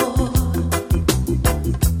forevermore.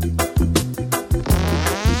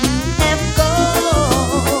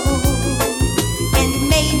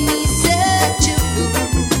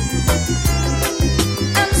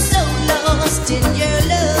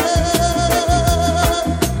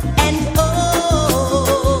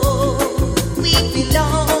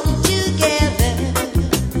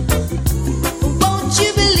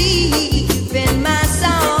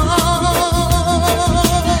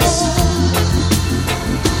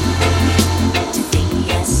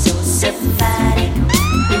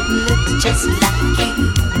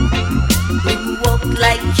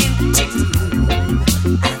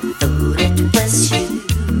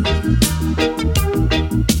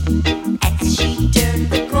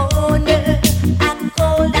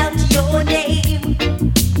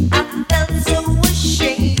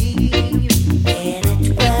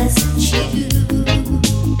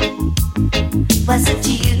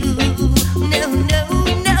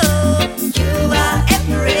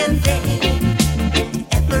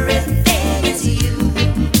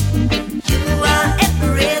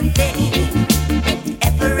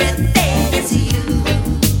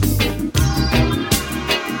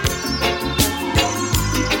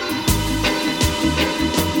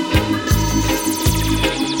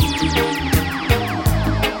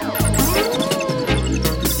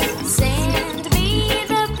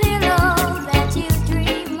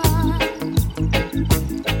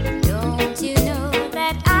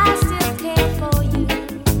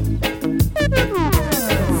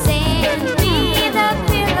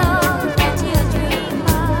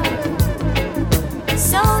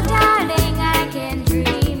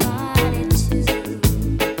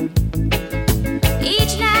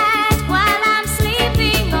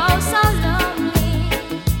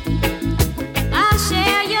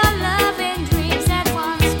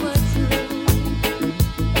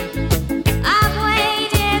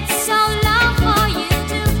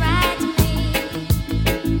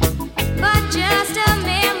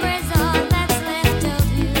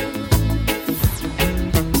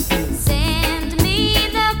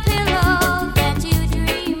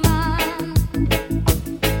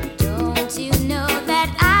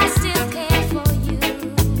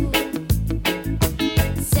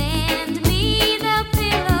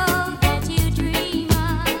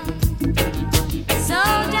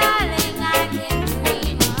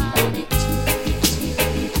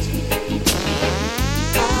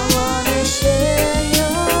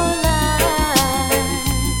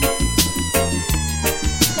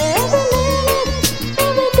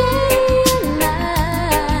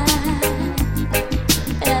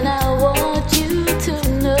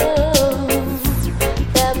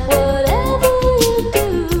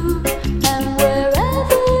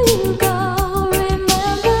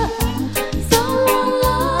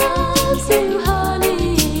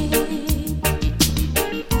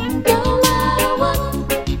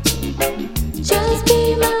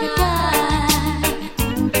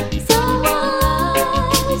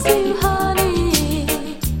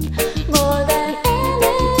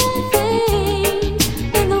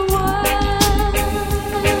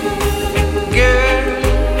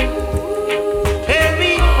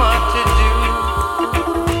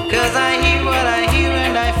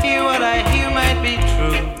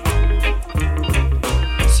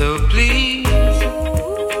 So please,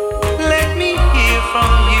 let me hear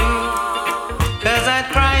from you. 'Cause I'd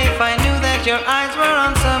cry if I knew that your eyes were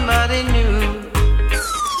on somebody new.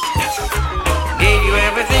 Gave you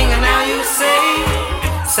everything and now you say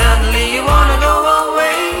suddenly you wanna go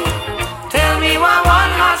away. Tell me why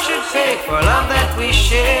one heart should fake for love that we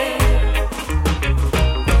share.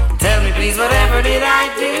 Tell me please, whatever did I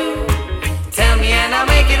do? Tell me and I'll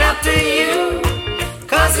make it up to you.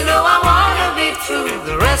 'Cause you know I wanna be through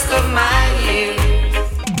the rest of my years.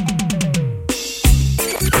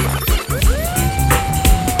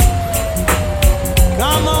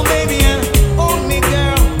 Come on, baby, and hold me,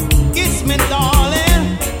 girl. Kiss me, darling.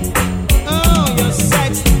 Oh, you're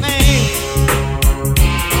sexy thing.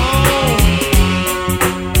 Oh,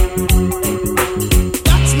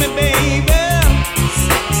 touch me, baby.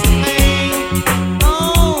 Sexy thing.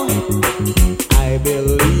 Oh, I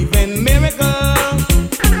believe in miracles.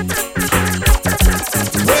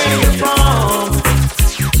 Where you from?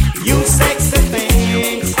 You sexy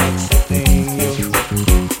thing, sexy thing.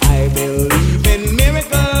 I believe in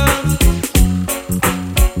miracles.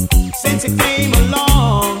 Since you came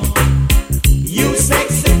along, you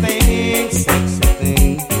sexy thing, sexy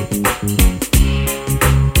thing.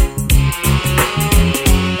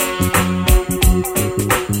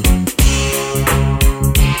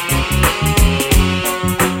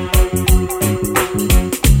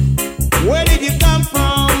 Where did you come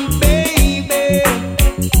from, baby?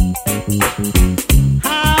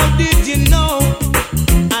 How did you know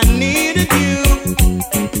I needed you?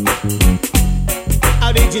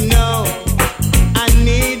 How did you know I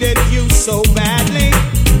needed you so badly?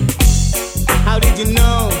 How did you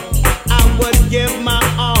know I would give my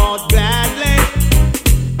all gladly?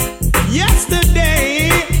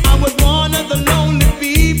 Yesterday I was one of the lonely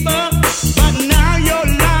people, but now you're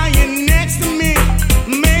lying next to me,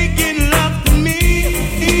 making love to me.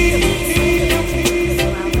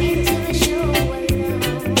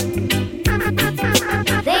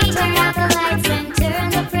 They turn out the lights and turn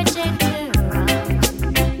the projector on.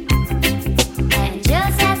 And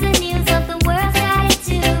just as the news of the world started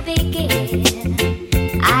to begin,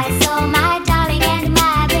 I saw my darling and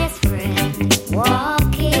my best friend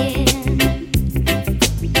walk in.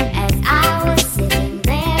 As I was sitting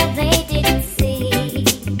there, they didn't see.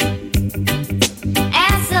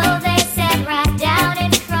 And so they sat right down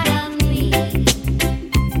in front of me.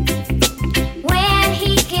 When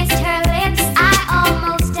he kissed her lips, I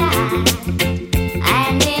almost died.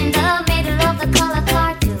 And in the middle of the color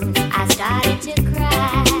cartoon, I started to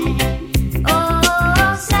cry. Oh,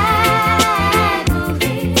 sad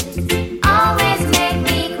movies always make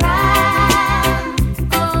me cry.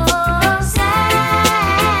 Oh,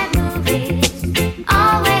 sad movies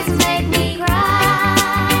always make me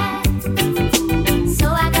cry. So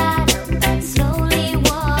I got up and slowly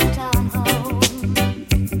walked on home.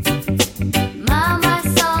 Mama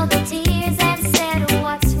saw the tears and said,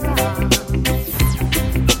 "What's wrong?"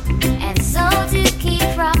 And so to keep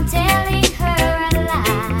from telling her a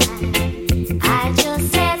lie, I just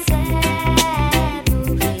said, "Sad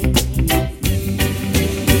movies."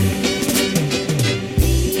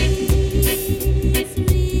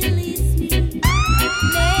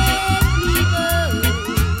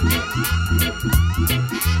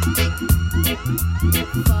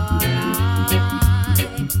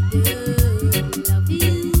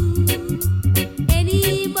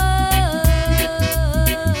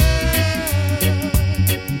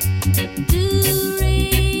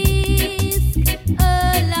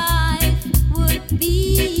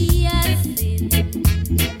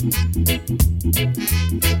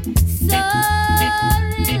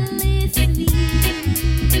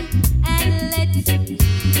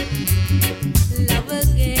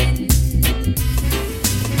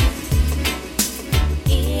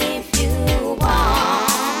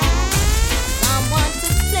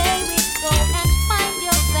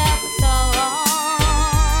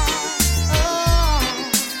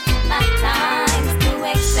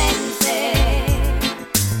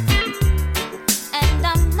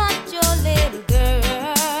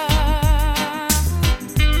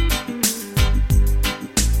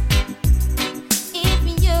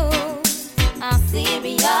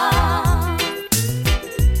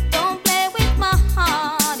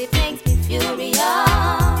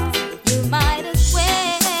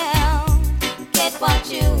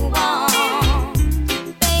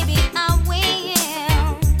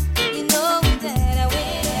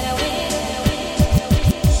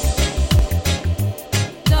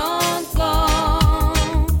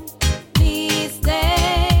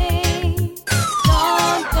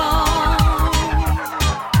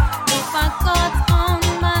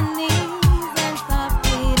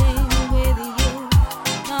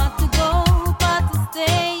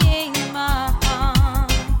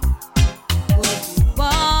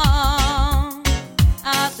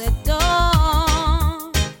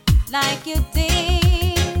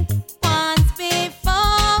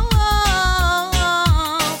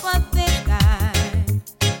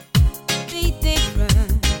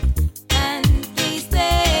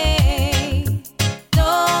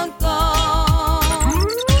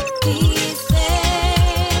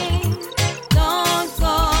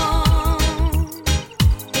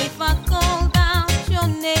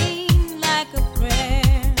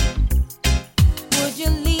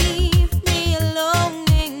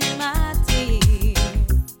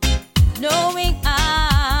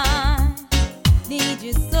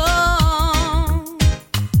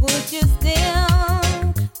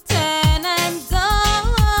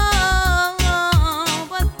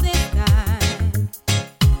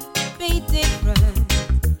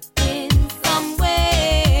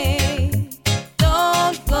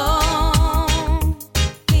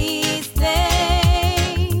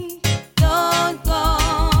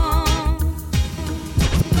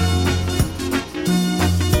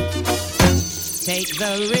 Take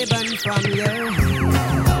the ribbon from your hair.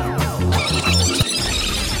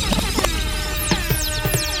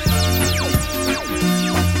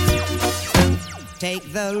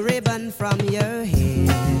 Take the ribbon from your hair.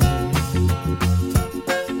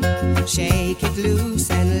 Shake it loose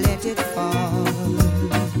and let it fall.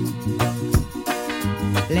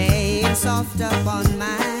 Lay it soft upon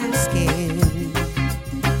my skin,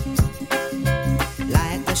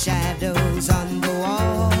 like the shadows on the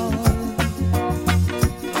wall.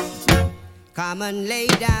 Come and lay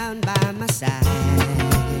down by my side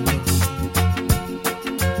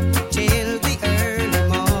till the early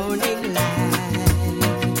morning light.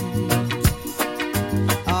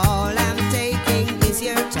 All I'm taking is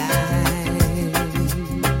your time.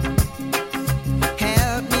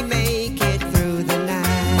 Help me make it through the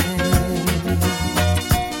night.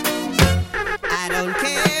 I don't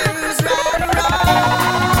care who's right or wrong.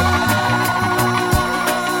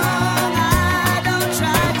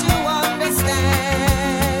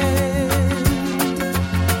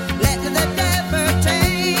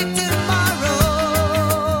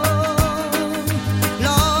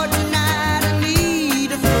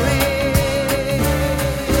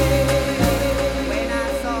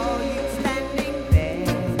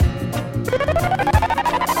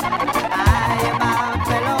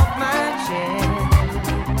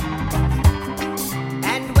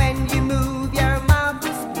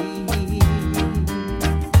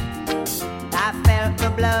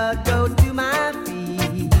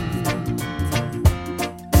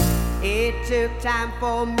 Time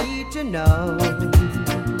for me to know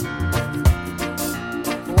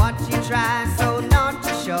what you try so not to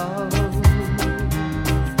show.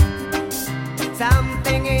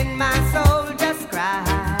 Something in my soul just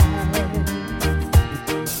cried.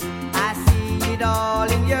 I see it all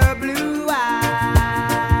in your blue eyes.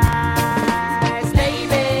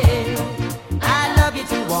 Baby, I love you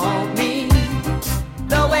to want me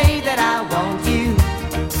the way that I want you,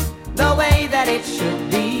 the way that it should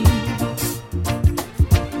be.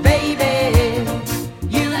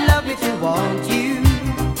 Want you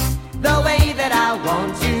the way that I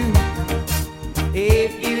want you,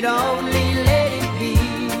 if you'd only let it be.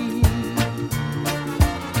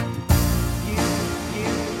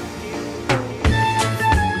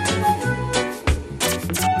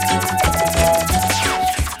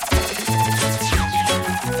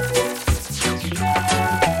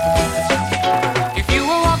 If you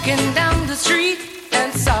were walking down the street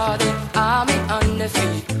and saw the army on their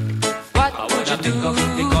feet, what would you do?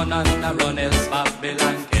 And run else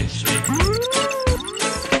Babylon catch me.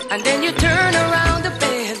 And then you turn around the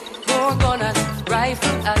bend, more gun and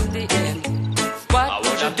rifle at the end. What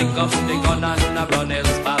would you do? Pick up the gun and run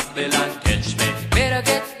else Babylon catch me. Better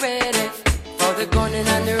get ready for the gunning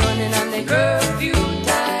and the running and the curfew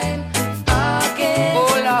time again.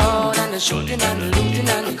 Oh Lord, and the shooting and the looting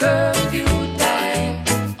and the curfew time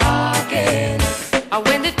again. And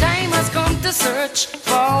when the time has come to search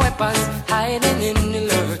for weapons hiding in the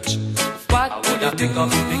lurch, what would you pick up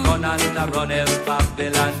the gun and run else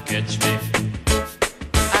Babylon catch me?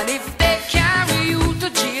 And if they carry you to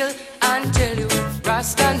jail and tell you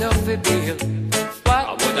Rasta no fi bail,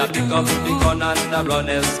 what would you pick up the gun and run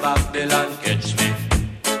else Babylon catch me?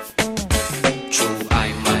 True,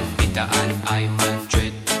 I'm man bitter and I'm man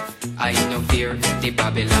dread. I no fear the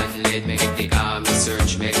Babylon led. Make the army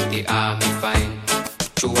search, make the army find.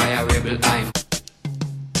 True, I a rebel,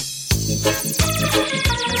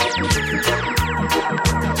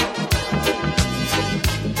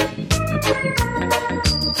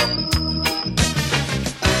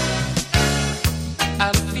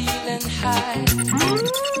 I'm feeling high,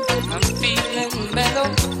 I'm feeling mellow,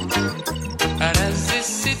 and as this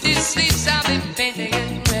city sleeps, I've been painting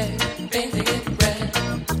it red,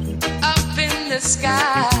 up in the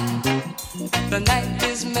sky, the night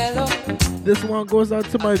is mellow. This one goes out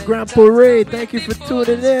to my Grandpa Ray. Thank you for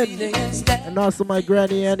tuning in. And also my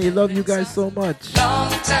Granny Annie. Love you guys so much.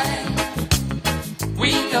 Long time,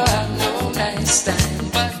 we know I've no nice time,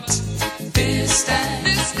 but this time,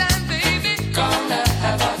 baby, gonna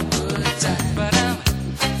have a good time. But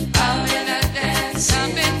I'm in a dance,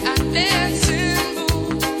 I'm in a dancing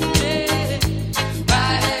mood. Yeah.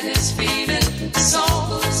 My head is feeling so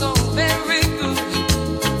very good.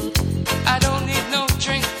 I don't need no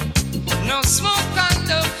drink, no smoke on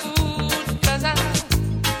the food, 'cause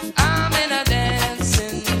I'm in a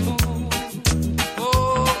dancing mood.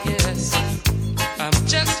 Oh yes, I'm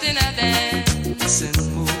just in a dancing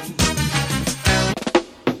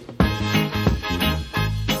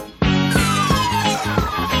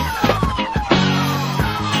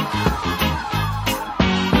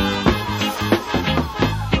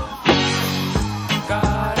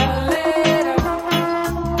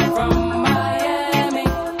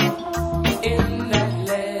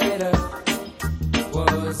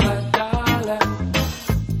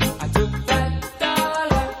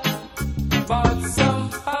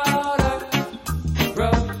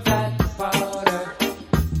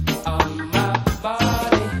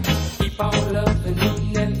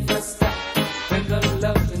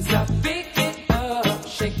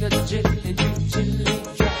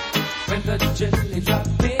the jelly, drop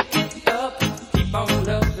it up. Keep on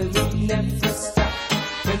loving me, never stop.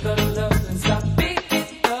 When the loving stop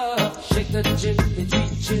it up. Shake the jelly,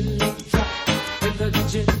 jelly, drop. When the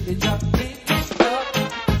jelly, drop it up.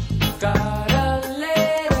 Got a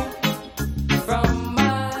letter from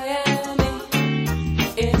Miami.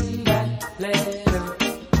 In that letter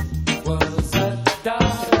was $1.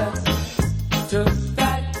 Took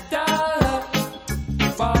that dollar,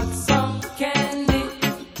 bought some candy.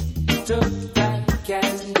 Took that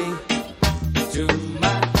candy to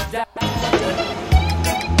my dad.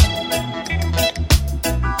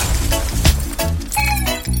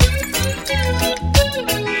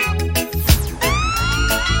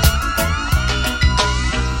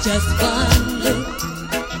 Just one look,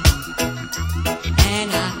 and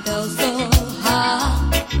I felt so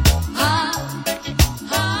hard,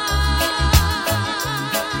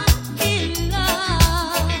 in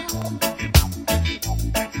love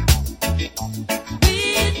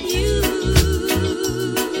with you.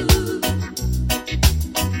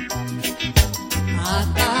 I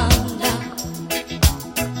found out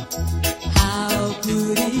how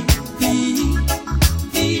good it feels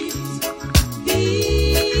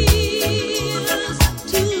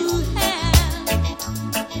to have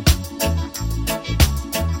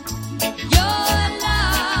your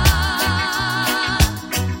love.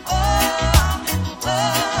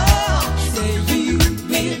 Say you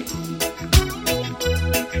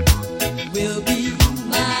will be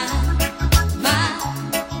mine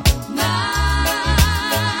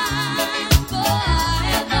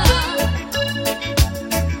forever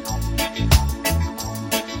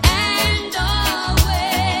and always.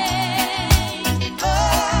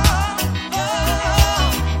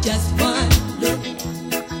 Just one look,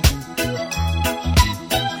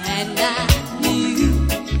 and I knew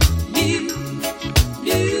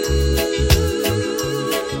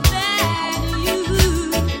that you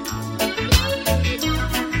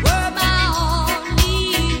were my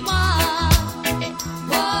only one.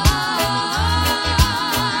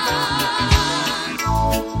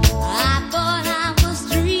 I thought I was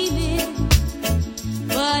dreaming,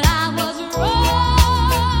 but I was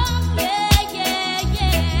wrong.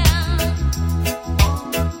 Yeah.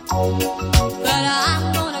 But I'm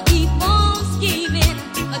gonna keep on scheming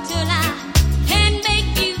until I can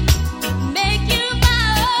make you my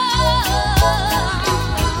own.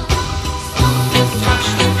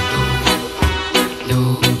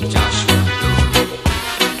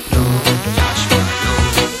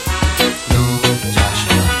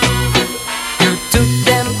 You took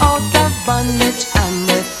them out of bondage and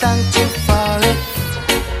they thanked you for it.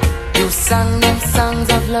 You sang them songs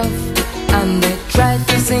of love and they tried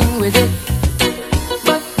to sing with it.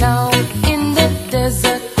 But now in the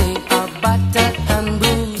desert they are battered and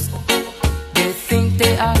bruised. They think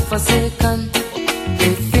they are forsaken.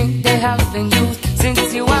 They think they have been used.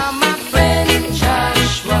 Since you are my friend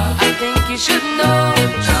Joshua, I think you should know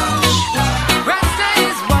Joshua. Rasta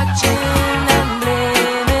is watching and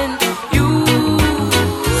blaming you.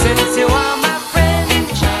 Since you are my friend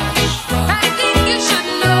Joshua, I think you should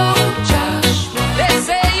know Joshua. They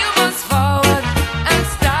say you must forward and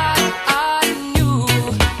start anew.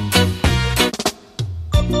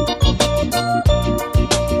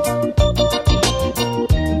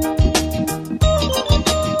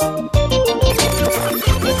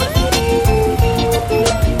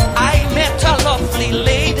 I met a lovely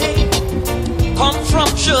lady, come from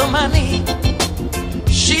Germany.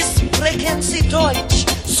 She sprechen sie Deutsch,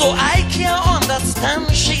 so I can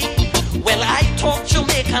understand she. Well, I talk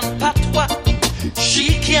Jamaican patois,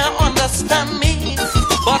 she can't understand me.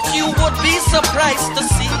 But you would be surprised to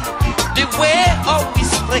see the way how we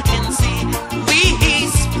sprechen sie. We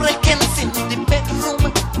sprechen in the bedroom,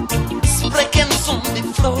 sprechen on the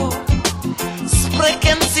floor.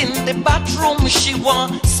 Spreekens in the bathroom, she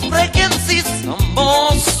want spreekens is some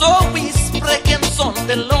more. So we spreekens on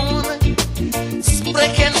the lawn,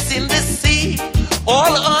 spreekens in the sea,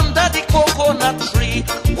 all under the coconut tree.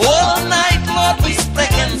 All night, Lord, we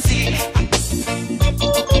spreekens see.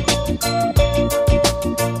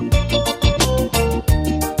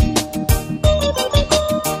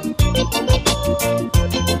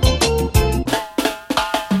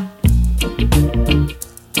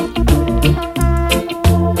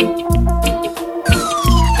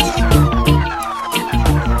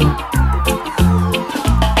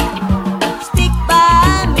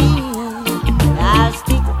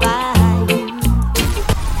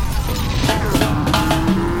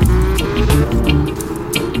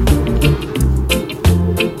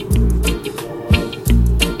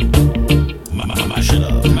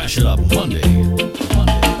 Mash it up Monday.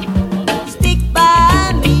 Stick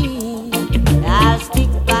by me,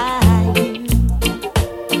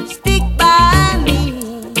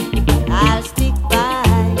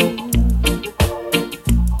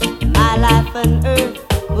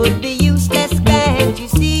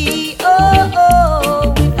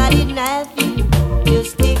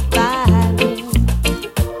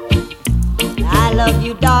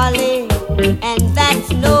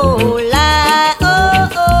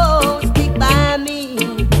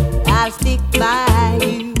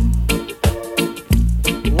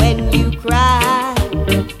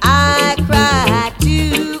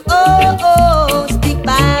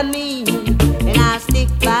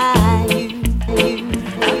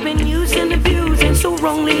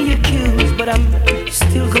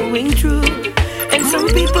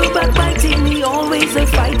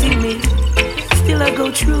 enemies are fighting me. Still I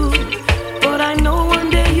go through, but I know one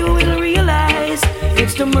day you will realize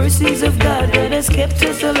it's the mercies of God that has kept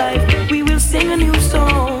us alive. We will sing a new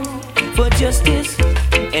song for justice,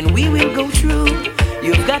 and we will go through.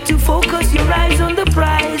 You've got to focus your eyes on the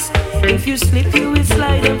prize. If you slip, you will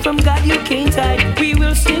slide, and from God you can't hide. We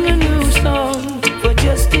will sing a new song for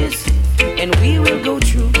justice, and we will go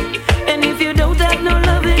through. And if you don't have no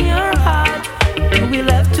love in your heart, you will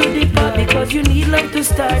have to depart, because you need love to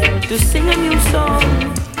start to sing a new song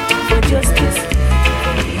for justice.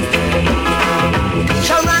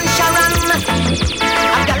 Sharon, Sharon,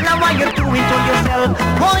 I don't know what you're doing to yourself.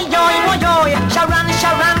 Boy, boy, Sharon,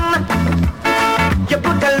 Sharon, you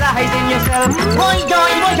put the lies in yourself. Boy,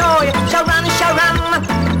 Sharon, Sharon,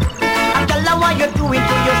 I don't know what you're doing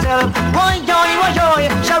to yourself. Boy,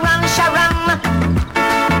 Sharon, Sharon,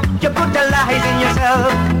 you put the lies in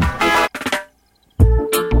yourself.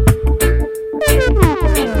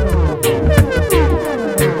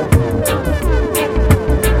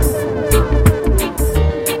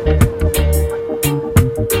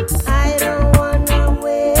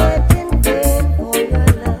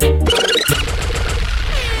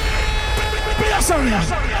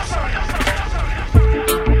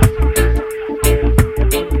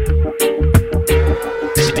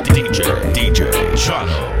 DJ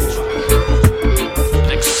Shano.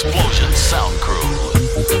 Explosion Sound Crew.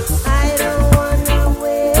 I don't wanna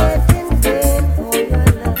wait in vain for your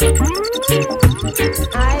love.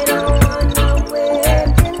 I don't wanna wait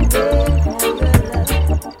in vain for your love.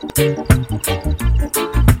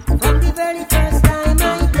 From the very first time I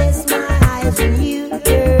place my eyes on you,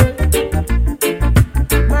 girl,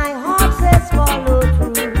 my heart says follow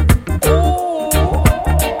through.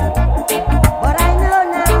 But I know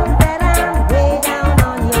now that I'm way down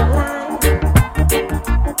on your line.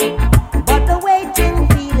 But the waiting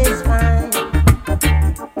feel is fine.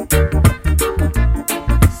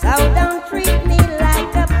 So don't treat me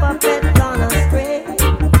like a puppet on a string,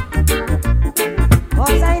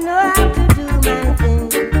 'cause I know how to do my thing.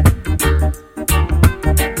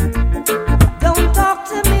 Don't talk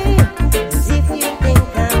to me as if you think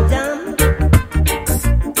I'm dumb.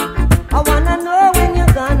 I wanna know when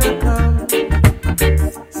you're gonna come.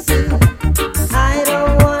 See, I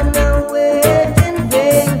don't wanna wait in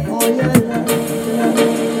vain for your love.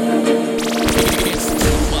 It's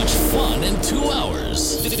too much fun in 2 hours.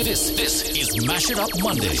 This is Mash It Up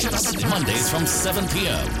Mondays. Mondays from 7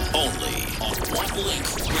 p.m. Only on One Link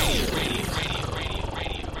Radio.